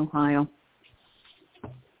Cleveland, Ohio.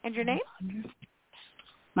 And your name?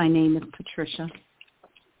 My name is Patricia.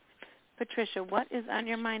 Patricia, what is on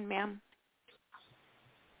your mind, ma'am?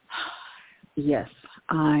 Yes,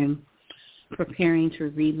 I'm preparing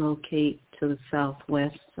to relocate to the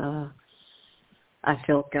Southwest. I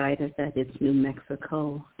felt guided that it's New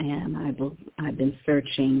Mexico, and I've been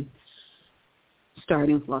searching,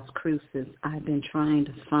 starting with Las Cruces. I've been trying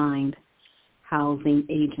to find housing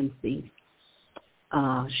agencies,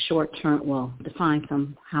 to find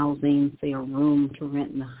some housing, say a room to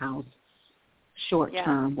rent in the house short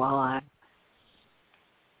term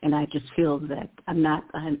and I just feel that I'm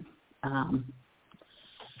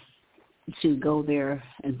to go there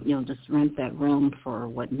and, just rent that room for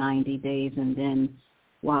 90 days, and then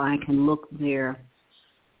while I can look there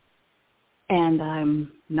and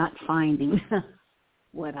I'm not finding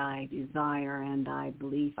what I desire, and I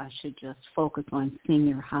believe I should just focus on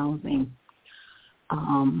senior housing.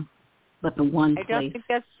 But the one I don't think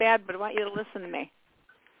that's bad, but I want you to listen to me.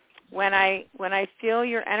 When I feel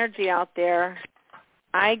your energy out there,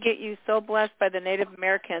 I get you so blessed by the Native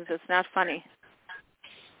Americans, it's not funny.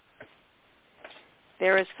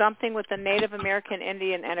 There is something with the Native American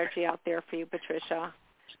Indian energy out there for you, Patricia.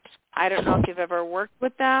 I don't know if you've ever worked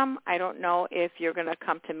with them. I don't know if you're going to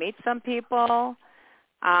come to meet some people.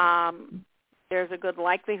 There's a good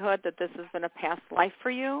likelihood that this has been a past life for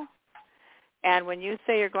you. And when you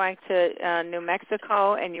say you're going to New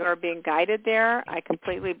Mexico and you are being guided there, I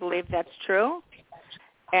completely believe that's true.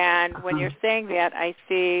 And when you're saying that, I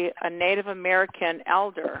see a Native American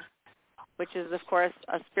elder, which is, of course,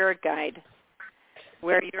 a spirit guide,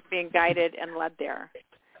 where you're being guided and led there.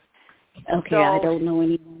 Okay, so, I don't know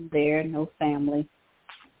anyone there, no family.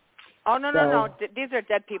 Oh, no. These are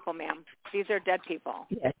dead people, ma'am. These are dead people.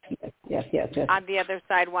 Yes. On the other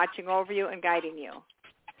side, watching over you and guiding you.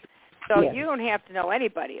 So you don't have to know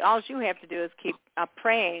anybody. All you have to do is keep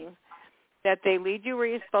praying that they lead you where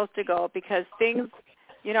you're supposed to go, because things,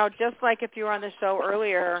 just like if you were on the show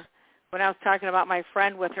earlier when I was talking about my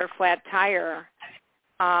friend with her flat tire,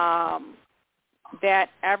 that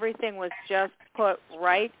everything was just put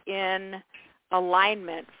right in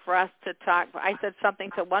alignment for us to talk. I said something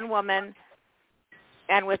to one woman,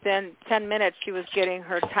 and within 10 minutes she was getting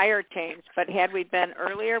her tire changed. But had we been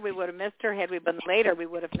earlier, we would have missed her. Had we been later, we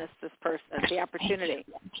would have missed this person, the opportunity.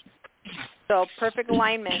 So perfect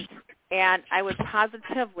alignment, and I would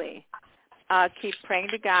positively keep praying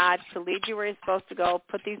to God to lead you where you're supposed to go,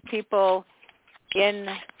 put these people in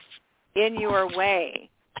your way,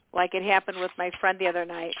 like it happened with my friend the other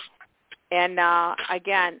night. And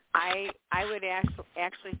again, I would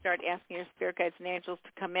actually start asking your spirit guides and angels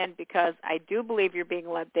to come in, because I do believe you're being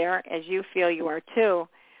led there, as you feel you are too.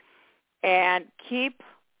 And keep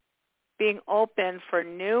being open for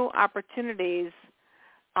new opportunities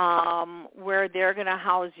where they're going to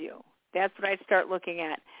house you. That's what I'd start looking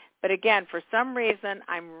at. But again, for some reason,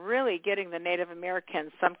 I'm really getting the Native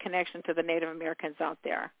Americans, some connection to the Native Americans out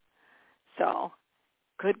there. So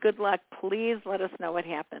good luck. Please let us know what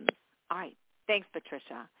happens. All right. Thanks,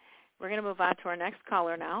 Patricia. We're going to move on to our next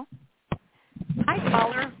caller now. Hi,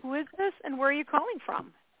 caller. Who is this, and where are you calling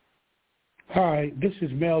from? Hi, this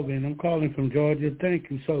is Melvin. I'm calling from Georgia.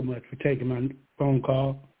 Thank you so much for taking my phone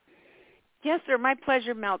call. Yes, sir. My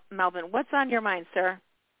pleasure, Melvin. What's on your mind, sir?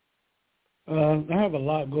 I have a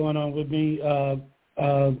lot going on with me.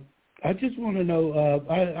 I just want to know,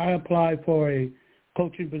 I applied for a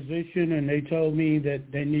coaching position, and they told me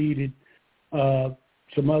that they needed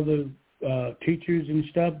some other teachers and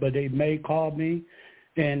stuff, but they may call me.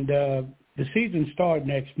 And the season starts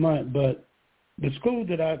next month, but the school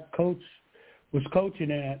that I was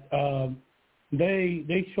coaching at,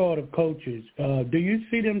 they short of coaches. Do you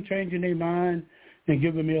see them changing their mind and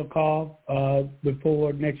giving me a call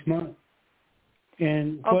before next month?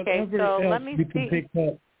 And okay, whatever so else let me you can pick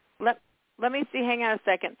up. Let me see. Hang on a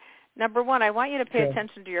second. Number one, I want you to pay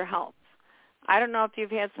attention to your health. I don't know if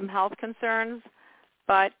you've had some health concerns,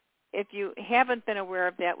 but if you haven't been aware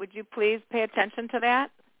of that, would you please pay attention to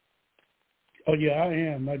that? Oh, yeah, I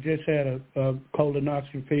am. I just had a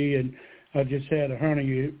colonoscopy, and I just had a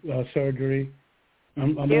hernia surgery.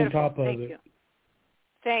 I'm on top of it.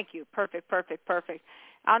 Thank you. Perfect.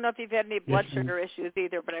 I don't know if you've had any blood sugar issues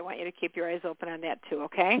either, but I want you to keep your eyes open on that too,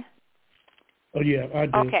 okay? Oh, yeah, I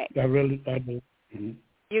do. Okay. I do. Mm-hmm.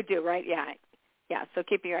 You do, right? Yeah, so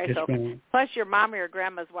keep your eyes open. Ma'am. Plus your mom or your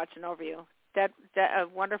grandma's watching over you. A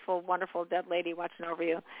wonderful, wonderful dead lady watching over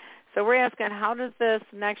you. So we're asking, how does this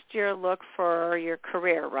next year look for your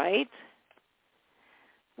career, right?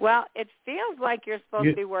 Well, it feels like you're supposed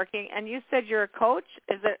to be working, and you said you're a coach.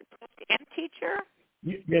 Is it coach and teacher?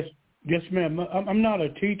 Yes, ma'am. I'm not a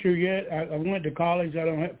teacher yet. I went to college. I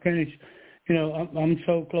don't have finished. I'm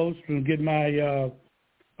so close to getting my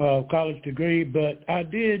college degree, but I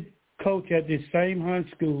did coach at this same high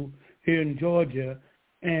school here in Georgia,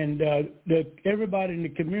 and everybody in the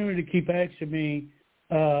community keep asking me,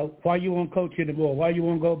 why you won't coach anymore? Why you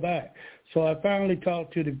won't go back? So I finally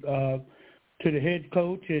talked to the head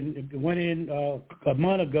coach and went in a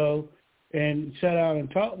month ago and sat down and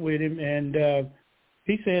talked with him, and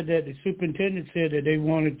he said that the superintendent said that they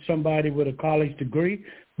wanted somebody with a college degree,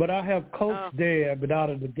 but I have coached there without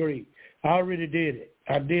a degree. I already did it.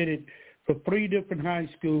 I did it for 3 different high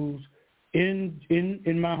schools in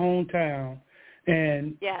my hometown,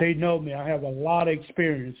 and they know me. I have a lot of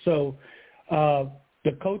experience. So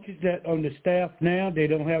the coaches that on the staff now, they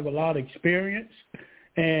don't have a lot of experience,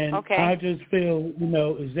 and I just feel,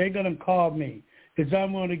 is they going to call me? Because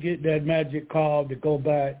I'm going to get that magic call to go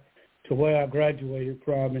back to where I graduated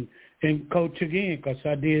from and coach again, because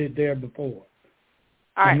I did it there before.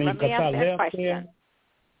 All right, let me ask that question.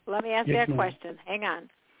 Let me ask that question. Hang on.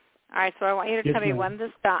 All right, so I want you to tell me when to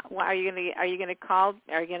stop. Are you going to call?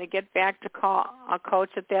 Are you going to get back to call a coach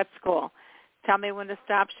at that school? Tell me when to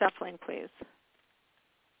stop shuffling, please.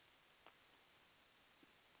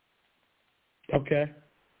 Okay.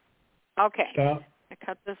 Okay. Stop. I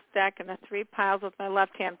cut this stack into 3 piles with my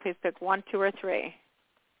left hand. Please pick 1, 2, or 3.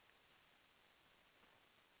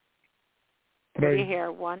 3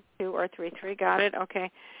 here. 1, 2, or 3. 3. Got it. Okay.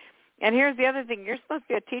 And here's the other thing. You're supposed to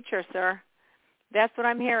be a teacher, sir. That's what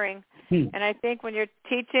I'm hearing. And I think when you're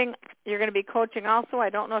teaching, you're going to be coaching also. I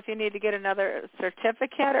don't know if you need to get another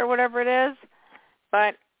certificate or whatever it is,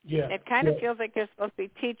 but it kind of feels like you're supposed to be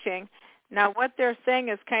teaching. Now, what they're saying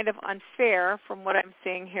is kind of unfair from what I'm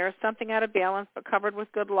seeing here. Something out of balance, but covered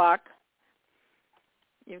with good luck.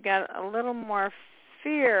 You've got a little more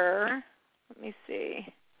fear. Let me see.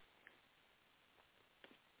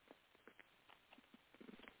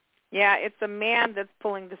 Yeah, it's a man that's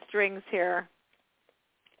pulling the strings here.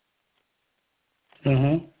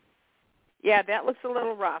 Mm-hmm. Yeah, that looks a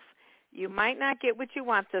little rough. You might not get what you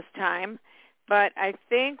want this time, but I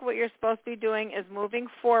think what you're supposed to be doing is moving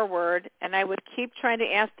forward, and I would keep trying to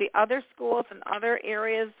ask the other schools and other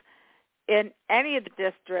areas in any of the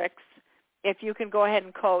districts if you can go ahead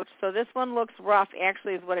and coach. So this one looks rough,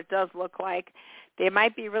 actually, is what it does look like. They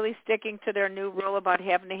might be really sticking to their new rule about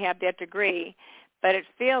having to have that degree, but it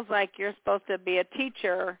feels like you're supposed to be a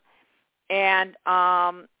teacher, and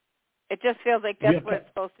it just feels like that's what it's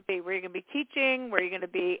supposed to be, where you're going to be teaching, where you're going to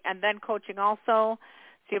be, and then coaching also.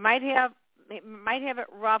 So you might have it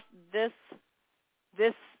rough this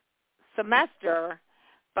semester,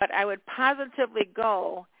 but I would positively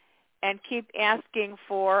go and keep asking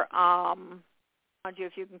for you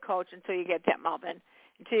if you can coach until you get that, Melvin,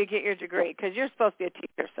 until you get your degree, because you're supposed to be a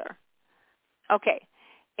teacher, sir. Okay.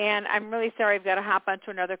 And I'm really sorry I've got to hop onto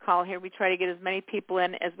another call here. We try to get as many people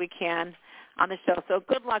in as we can on the show. So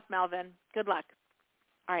good luck, Melvin. Good luck.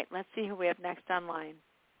 All right, let's see who we have next online.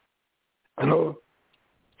 Hello.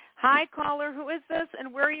 Hi, caller. Who is this,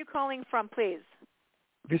 and where are you calling from, please?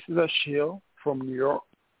 This is Ashil from New York.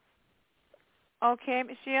 Okay,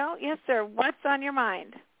 Michelle. Yes, sir. What's on your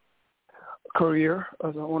mind? Career.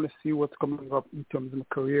 As I want to see what's coming up in terms of my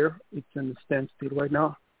career. It's in a standstill right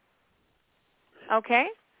now. Okay.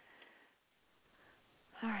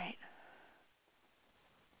 All right.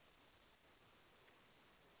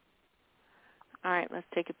 All right, let's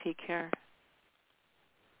take a peek here.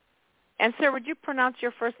 And, sir, would you pronounce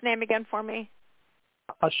your first name again for me?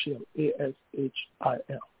 Ashil,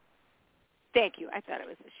 A-S-H-I-L. Thank you. I thought it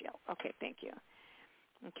was Ashil. Okay, thank you.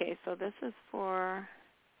 Okay, so this is for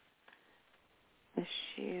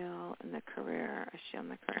Ashil in the career. Ashil in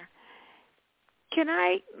the career.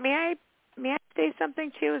 May I say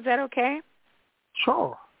something to you? Is that okay?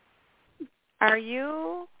 Sure. Are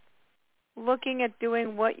you looking at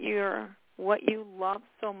doing what you love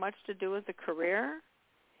so much to do as a career?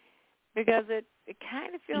 Because it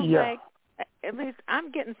kind of feels like, at least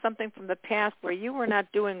I'm getting something from the past where you were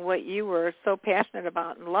not doing what you were so passionate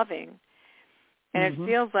about and loving. And it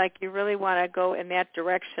feels like you really want to go in that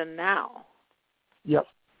direction now. Yep.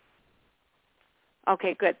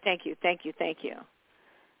 Okay, good. Thank you.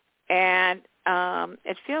 And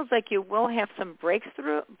it feels like you will have some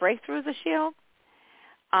breakthroughs, Ashil.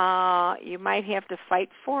 You might have to fight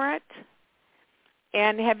for it.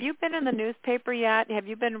 And have you been in the newspaper yet? Have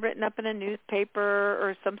you been written up in a newspaper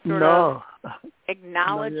or some sort of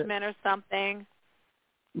acknowledgement or something?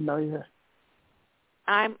 No, yet.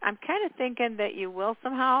 I'm kind of thinking that you will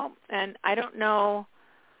somehow, and I don't know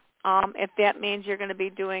if that means you're going to be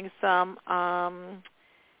doing some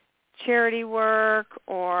charity work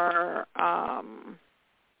or I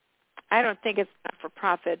don't think it's not for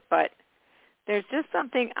profit, but there's just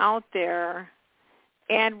something out there.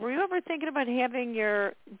 And were you ever thinking about doing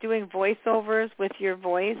voiceovers with your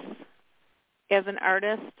voice as an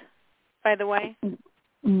artist, by the way?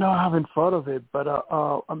 No, I haven't thought of it, but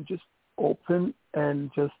I'm just open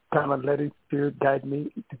and just kind of letting spirit guide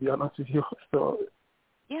me, to be honest with you. So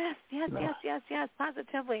Yes,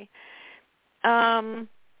 positively. I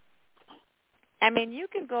mean, you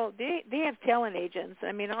can go, they have talent agents.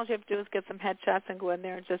 I mean, all you have to do is get some headshots and go in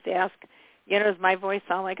there and just ask, Does my voice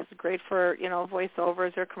sound like it's great for,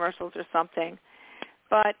 voiceovers or commercials or something?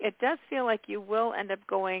 But it does feel like you will end up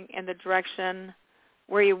going in the direction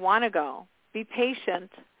where you want to go. Be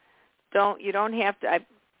patient. You don't have to,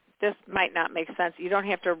 this might not make sense. You don't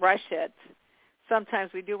have to rush it.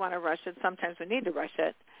 Sometimes we do want to rush it. Sometimes we need to rush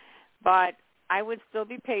it. But I would still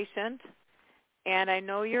be patient. And I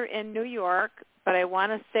know you're in New York, but I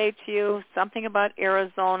want to say to you something about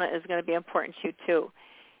Arizona is going to be important to you too.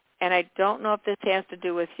 And I don't know if this has to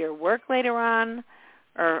do with your work later on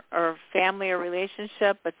or family or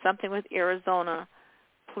relationship, but something with Arizona.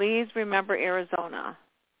 Please remember Arizona.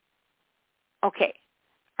 Okay.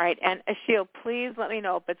 All right. And Ashil, please let me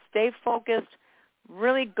know, but stay focused.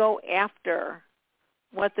 Really go after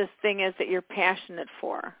what this thing is that you're passionate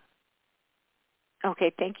for.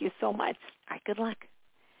 Okay. Thank you so much. All right. Good luck.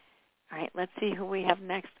 All right. Let's see who we have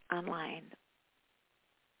next online.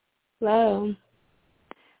 Hello.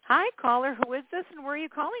 Hi, caller. Who is this and where are you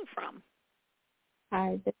calling from?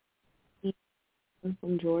 Hi, this is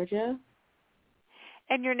from Georgia.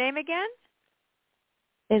 And your name again?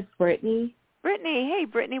 It's Brittany. Brittany. Hey,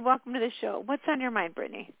 Brittany. Welcome to the show. What's on your mind,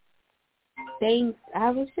 Brittany? Thanks. I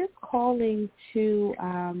was just calling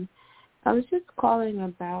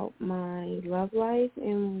about my love life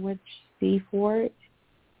and what you see for it.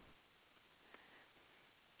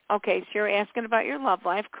 Okay, so you're asking about your love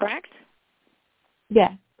life, correct?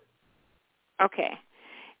 Yes. Okay.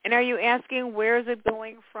 And are you asking where is it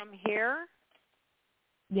going from here?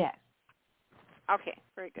 Yes. Okay,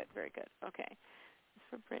 very good, very good. Okay.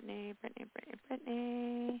 For Brittany.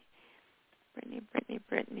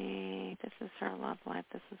 This is her love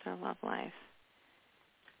life.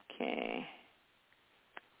 Okay.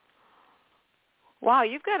 Wow,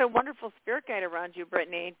 you've got a wonderful spirit guide around you,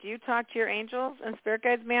 Brittany. Do you talk to your angels and spirit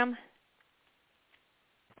guides, ma'am?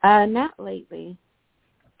 Not lately.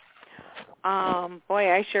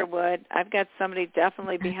 Boy, I sure would. I've got somebody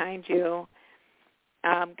definitely behind you,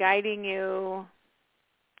 guiding you.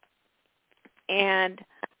 And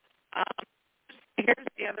here's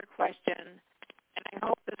the other question, and I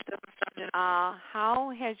hope this doesn't sound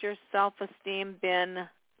how has your self-esteem been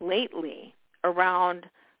lately around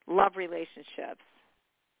love relationships?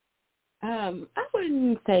 I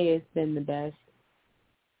wouldn't say it's been the best.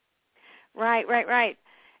 Right.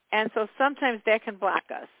 And so sometimes that can block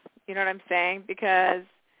us. You know what I'm saying? Because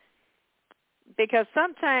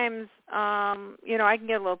sometimes, I can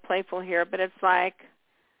get a little playful here, but it's like,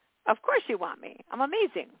 of course you want me. I'm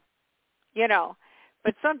amazing.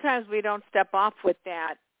 But sometimes we don't step off with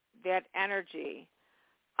that energy.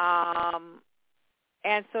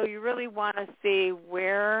 And so you really want to see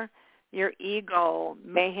where your ego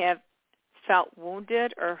may have felt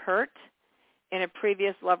wounded or hurt in a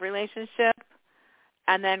previous love relationship,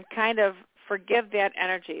 and then kind of forgive that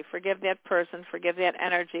energy, forgive that person, forgive that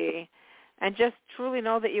energy, and just truly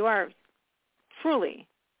know that you are truly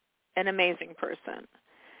an amazing person.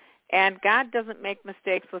 And God doesn't make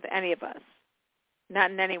mistakes with any of us, not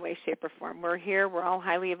in any way, shape, or form. We're here. We're all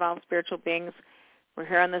highly evolved spiritual beings. We're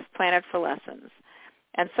here on this planet for lessons.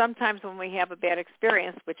 And sometimes when we have a bad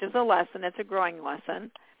experience, which is a lesson, it's a growing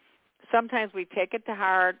lesson, sometimes we take it to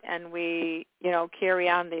heart and we, carry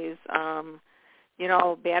on these,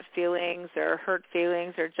 bad feelings or hurt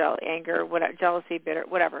feelings or anger, jealousy, bitter,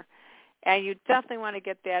 whatever. And you definitely want to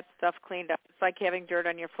get that stuff cleaned up. It's like having dirt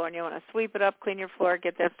on your floor, and you want to sweep it up, clean your floor,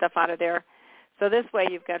 get that stuff out of there. So this way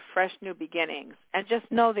you've got fresh new beginnings. And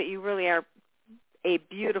just know that you really are a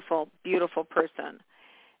beautiful, beautiful person.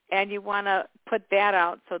 And you want to put that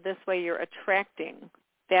out so this way you're attracting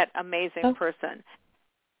that amazing person.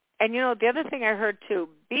 And, the other thing I heard, too,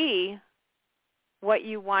 be what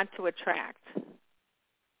you want to attract.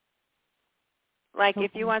 Like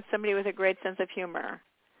if you want somebody with a great sense of humor,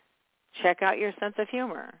 check out your sense of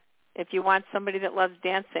humor. If you want somebody that loves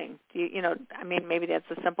dancing, maybe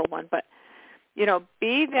that's a simple one, but,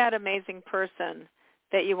 be that amazing person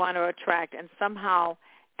that you want to attract. And somehow,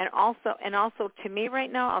 and also to me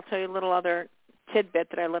right now, I'll tell you a little other tidbit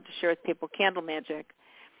that I love to share with people, candle magic.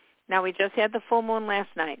 Now, we just had the full moon last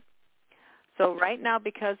night. So right now,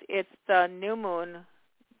 because it's the new moon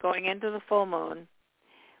going into the full moon,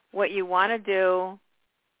 what you want to do,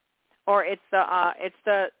 or it's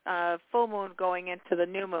the full moon going into the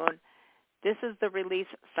new moon, this is the release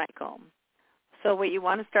cycle. So what you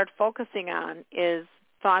want to start focusing on is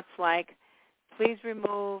thoughts like, please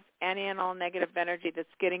remove any and all negative energy that's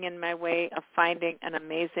getting in my way of finding an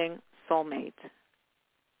amazing soulmate,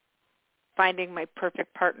 finding my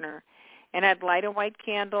perfect partner. And I'd light a white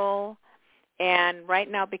candle. And right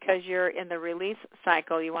now, because you're in the release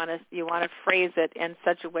cycle, you want to phrase it in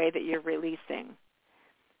such a way that you're releasing.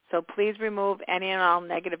 So please remove any and all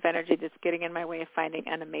negative energy that's getting in my way of finding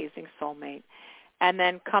an amazing soulmate. And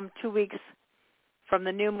then come 2 weeks from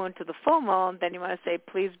the new moon to the full moon, then you want to say,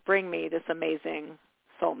 please bring me this amazing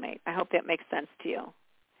soulmate. I hope that makes sense to you.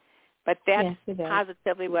 But that's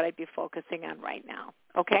positively what I'd be focusing on right now.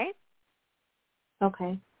 Okay?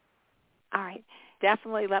 Okay. All right.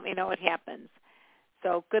 Definitely let me know what happens.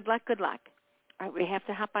 So good luck, good luck. All right, we have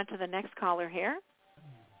to hop on to the next caller here.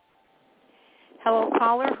 Hello,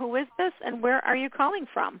 caller. Who is this, and where are you calling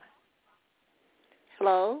from?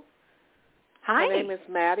 Hello. Hi. My name is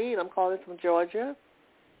Maddie, and I'm calling from Georgia.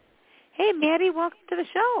 Hey, Maddie. Welcome to the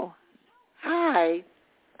show. Hi.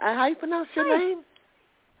 How you pronounce your name?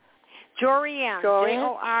 Jorianne.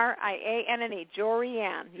 Jorianne? Jorianne.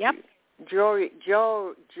 Jorianne. Yep.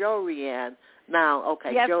 Jorianne. Now,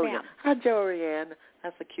 okay. Yes, Jorianne. ma'am. Hi, Jorianne.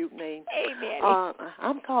 That's a cute name. Hey, Maddie.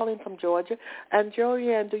 I'm calling from Georgia. And,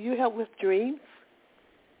 Jorianne, do you help with dreams?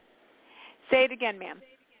 Say it again, ma'am.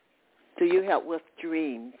 Do you help with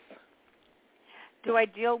dreams? Do I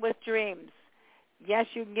deal with dreams? Yes,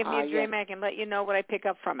 you can give me a dream. Yes. I can let you know what I pick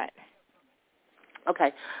up from it.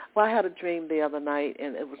 Okay. Well, I had a dream the other night,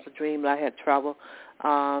 and it was a dream that I had traveled,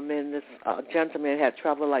 and this gentleman had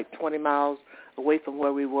traveled like 20 miles away from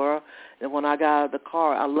where we were. And when I got out of the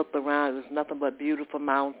car, I looked around. It was nothing but beautiful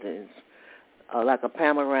mountains, like a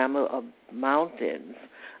panorama of mountains.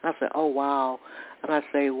 I said, oh, wow. And I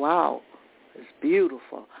say, wow, it's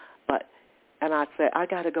beautiful. And I said, I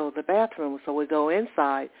got to go to the bathroom. So we go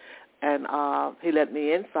inside, and he let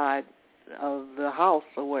me inside of the house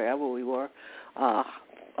or wherever we were,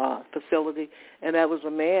 facility. And there was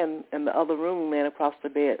a man in the other room, man across the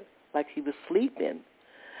bed, like he was sleeping.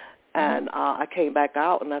 And I came back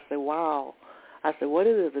out, and I said, wow. I said, what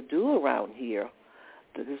is it to do around here?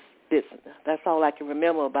 That's all I can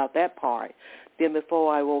remember about that part. Then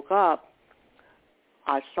before I woke up,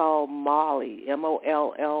 I saw Mollie,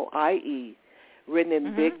 Mollie, written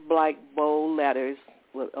in big black bold letters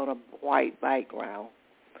on a white background.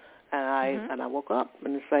 And I woke up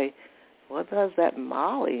and say, what does that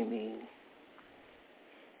Mollie mean?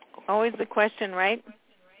 Always the question, right?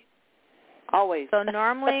 Always. So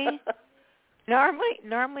normally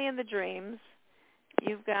in the dreams,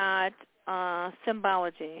 you've got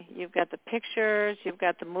symbology. You've got the pictures. You've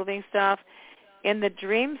got the moving stuff. In the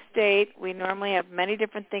dream state, we normally have many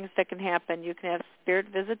different things that can happen. You can have spirit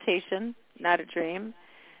visitation, not a dream.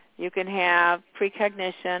 You can have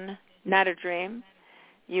precognition, not a dream.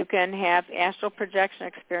 You can have astral projection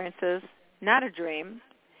experiences, not a dream.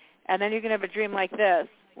 And then you can have a dream like this,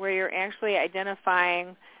 where you're actually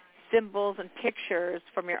identifying symbols and pictures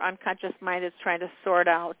from your unconscious mind that's trying to sort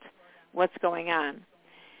out what's going on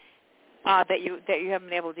that you haven't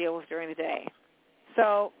been able to deal with during the day.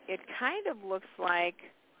 So it kind of looks like,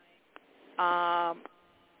 have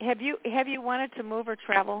you wanted to move or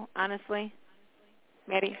travel, honestly,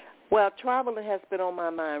 Maddie? Well, traveling has been on my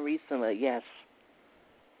mind recently, yes.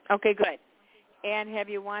 Okay, good. And have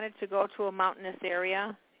you wanted to go to a mountainous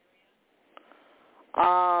area?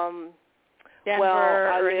 Denver,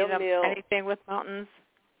 or anything with mountains?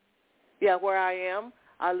 Yeah, where I am,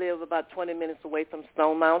 I live about 20 minutes away from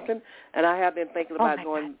Stone Mountain, and I have been thinking about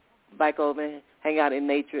going back over and hang out in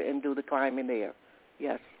nature and do the climbing there.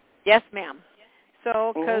 Yes. Yes, ma'am.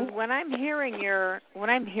 So, because when I'm hearing your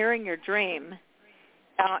dream,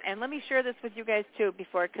 and let me share this with you guys too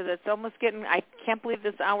before, because it's almost getting. I can't believe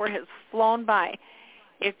this hour has flown by.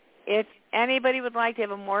 If anybody would like to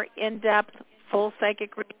have a more in-depth, full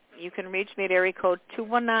psychic reading, you can reach me at area code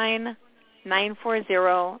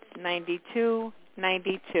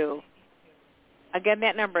 219-940-9292. Again,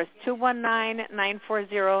 that number is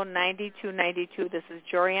 219-940-9292. This is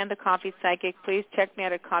Jorianne, the Coffee Psychic. Please check me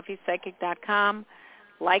out at coffeepsychic.com.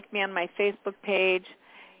 Like me on my Facebook page.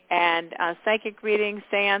 And psychic readings,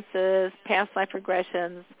 seances, past life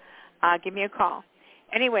regressions, give me a call.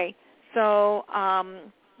 Anyway, so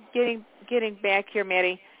getting back here,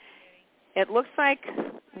 Maddie, it looks like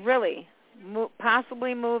really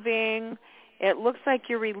possibly moving. It looks like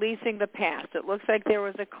you're releasing the past. It looks like there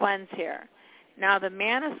was a cleanse here. Now, the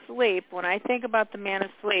man asleep, when I think about the man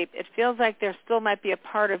asleep, it feels like there still might be a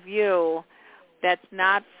part of you that's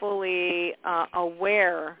not fully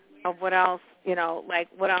aware of what else, like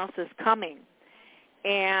what else is coming.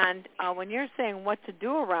 And when you're saying what to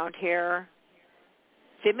do around here,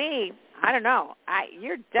 to me, I don't know.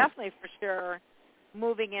 You're definitely for sure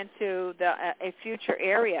moving into a future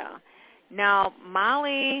area. Now,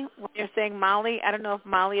 Mollie, when you're saying Mollie, I don't know if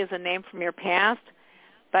Mollie is a name from your past,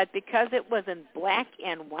 but because it was in black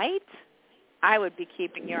and white, I would be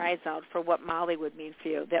keeping your eyes out for what Mollie would mean for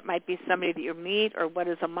you. That might be somebody that you meet, or what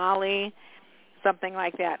is a Mollie. something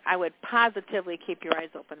like that, I would positively keep your eyes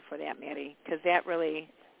open for that, Maddie, because that really,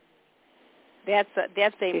 that's a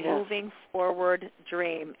moving forward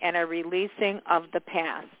dream and a releasing of the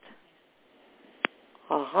past.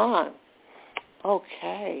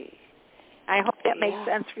 Okay. I hope that makes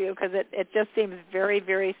sense for you, because it just seems very,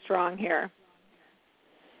 very strong here.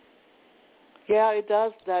 Yeah, it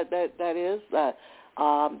does. That is that.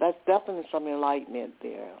 That's definitely some enlightenment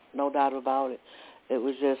there, no doubt about it. It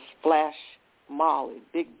was just flash Molly,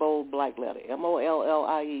 big bold black letter,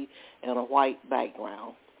 MOLLIE, and a white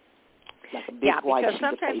background, like a big white sheet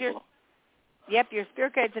of paper. Your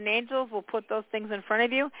spirit guides and angels will put those things in front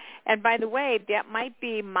of you. And by the way, that might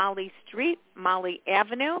be Molly Street, Molly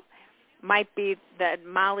Avenue, might be the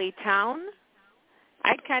Molly Town.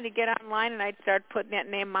 I'd kind of get online and I'd start putting that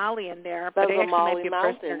name Molly in there. But it actually might be a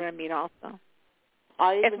person you're going to meet also.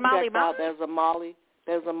 I even checked out Mountain?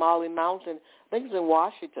 There's a Molly Mountain. I think it's in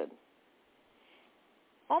Washington.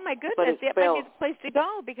 Oh, my goodness. That might be the place to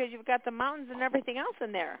go because you've got the mountains and everything else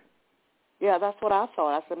in there. Yeah, that's what I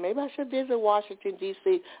thought. I said, maybe I should visit Washington,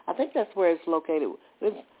 D.C. I think that's where it's located.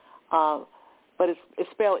 But it's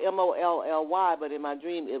spelled MOLLY, but in my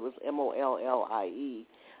dream it was MOLLIE.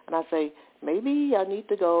 And I say, maybe I need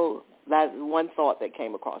to go. That one thought that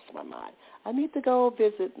came across my mind. I need to go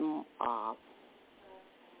visit,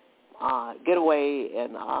 get away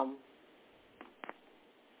and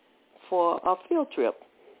for a field trip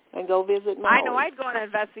and go visit Maui. I know. I'd go and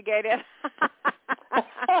investigate it.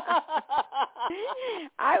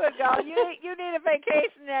 I would go. You need a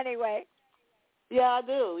vacation anyway. Yeah, I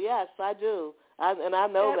do. Yes, I do. I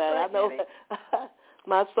know that. Right, I know that.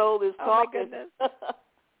 My soul is talking. My goodness.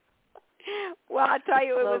 Well, I tell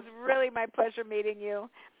you, it was really my pleasure meeting you.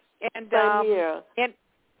 And same here. And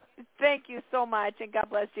thank you so much, and God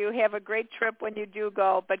bless you. Have a great trip when you do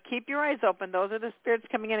go, but keep your eyes open. Those are the spirits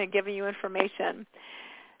coming in and giving you information.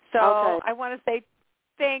 So I want to say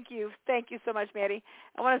thank you. Thank you so much, Maddie.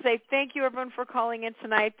 I want to say thank you, everyone, for calling in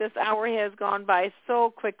tonight. This hour has gone by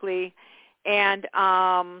so quickly. And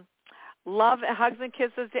love, hugs and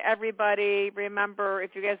kisses to everybody. Remember,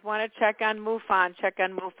 if you guys want to check on MUFON, check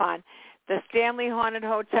on MUFON. The Stanley Haunted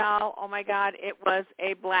Hotel, oh, my God, it was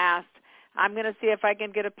a blast. I'm going to see if I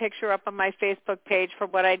can get a picture up on my Facebook page for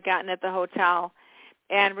what I'd gotten at the hotel.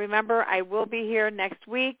 And remember, I will be here next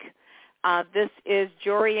week. This is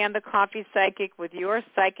Jorianne, the Coffee Psychic, with your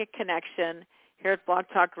psychic connection here at Blog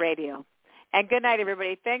Talk Radio. And good night,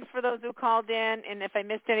 everybody. Thanks for those who called in. And if I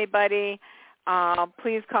missed anybody,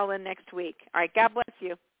 please call in next week. All right, God bless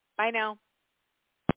you. Bye now.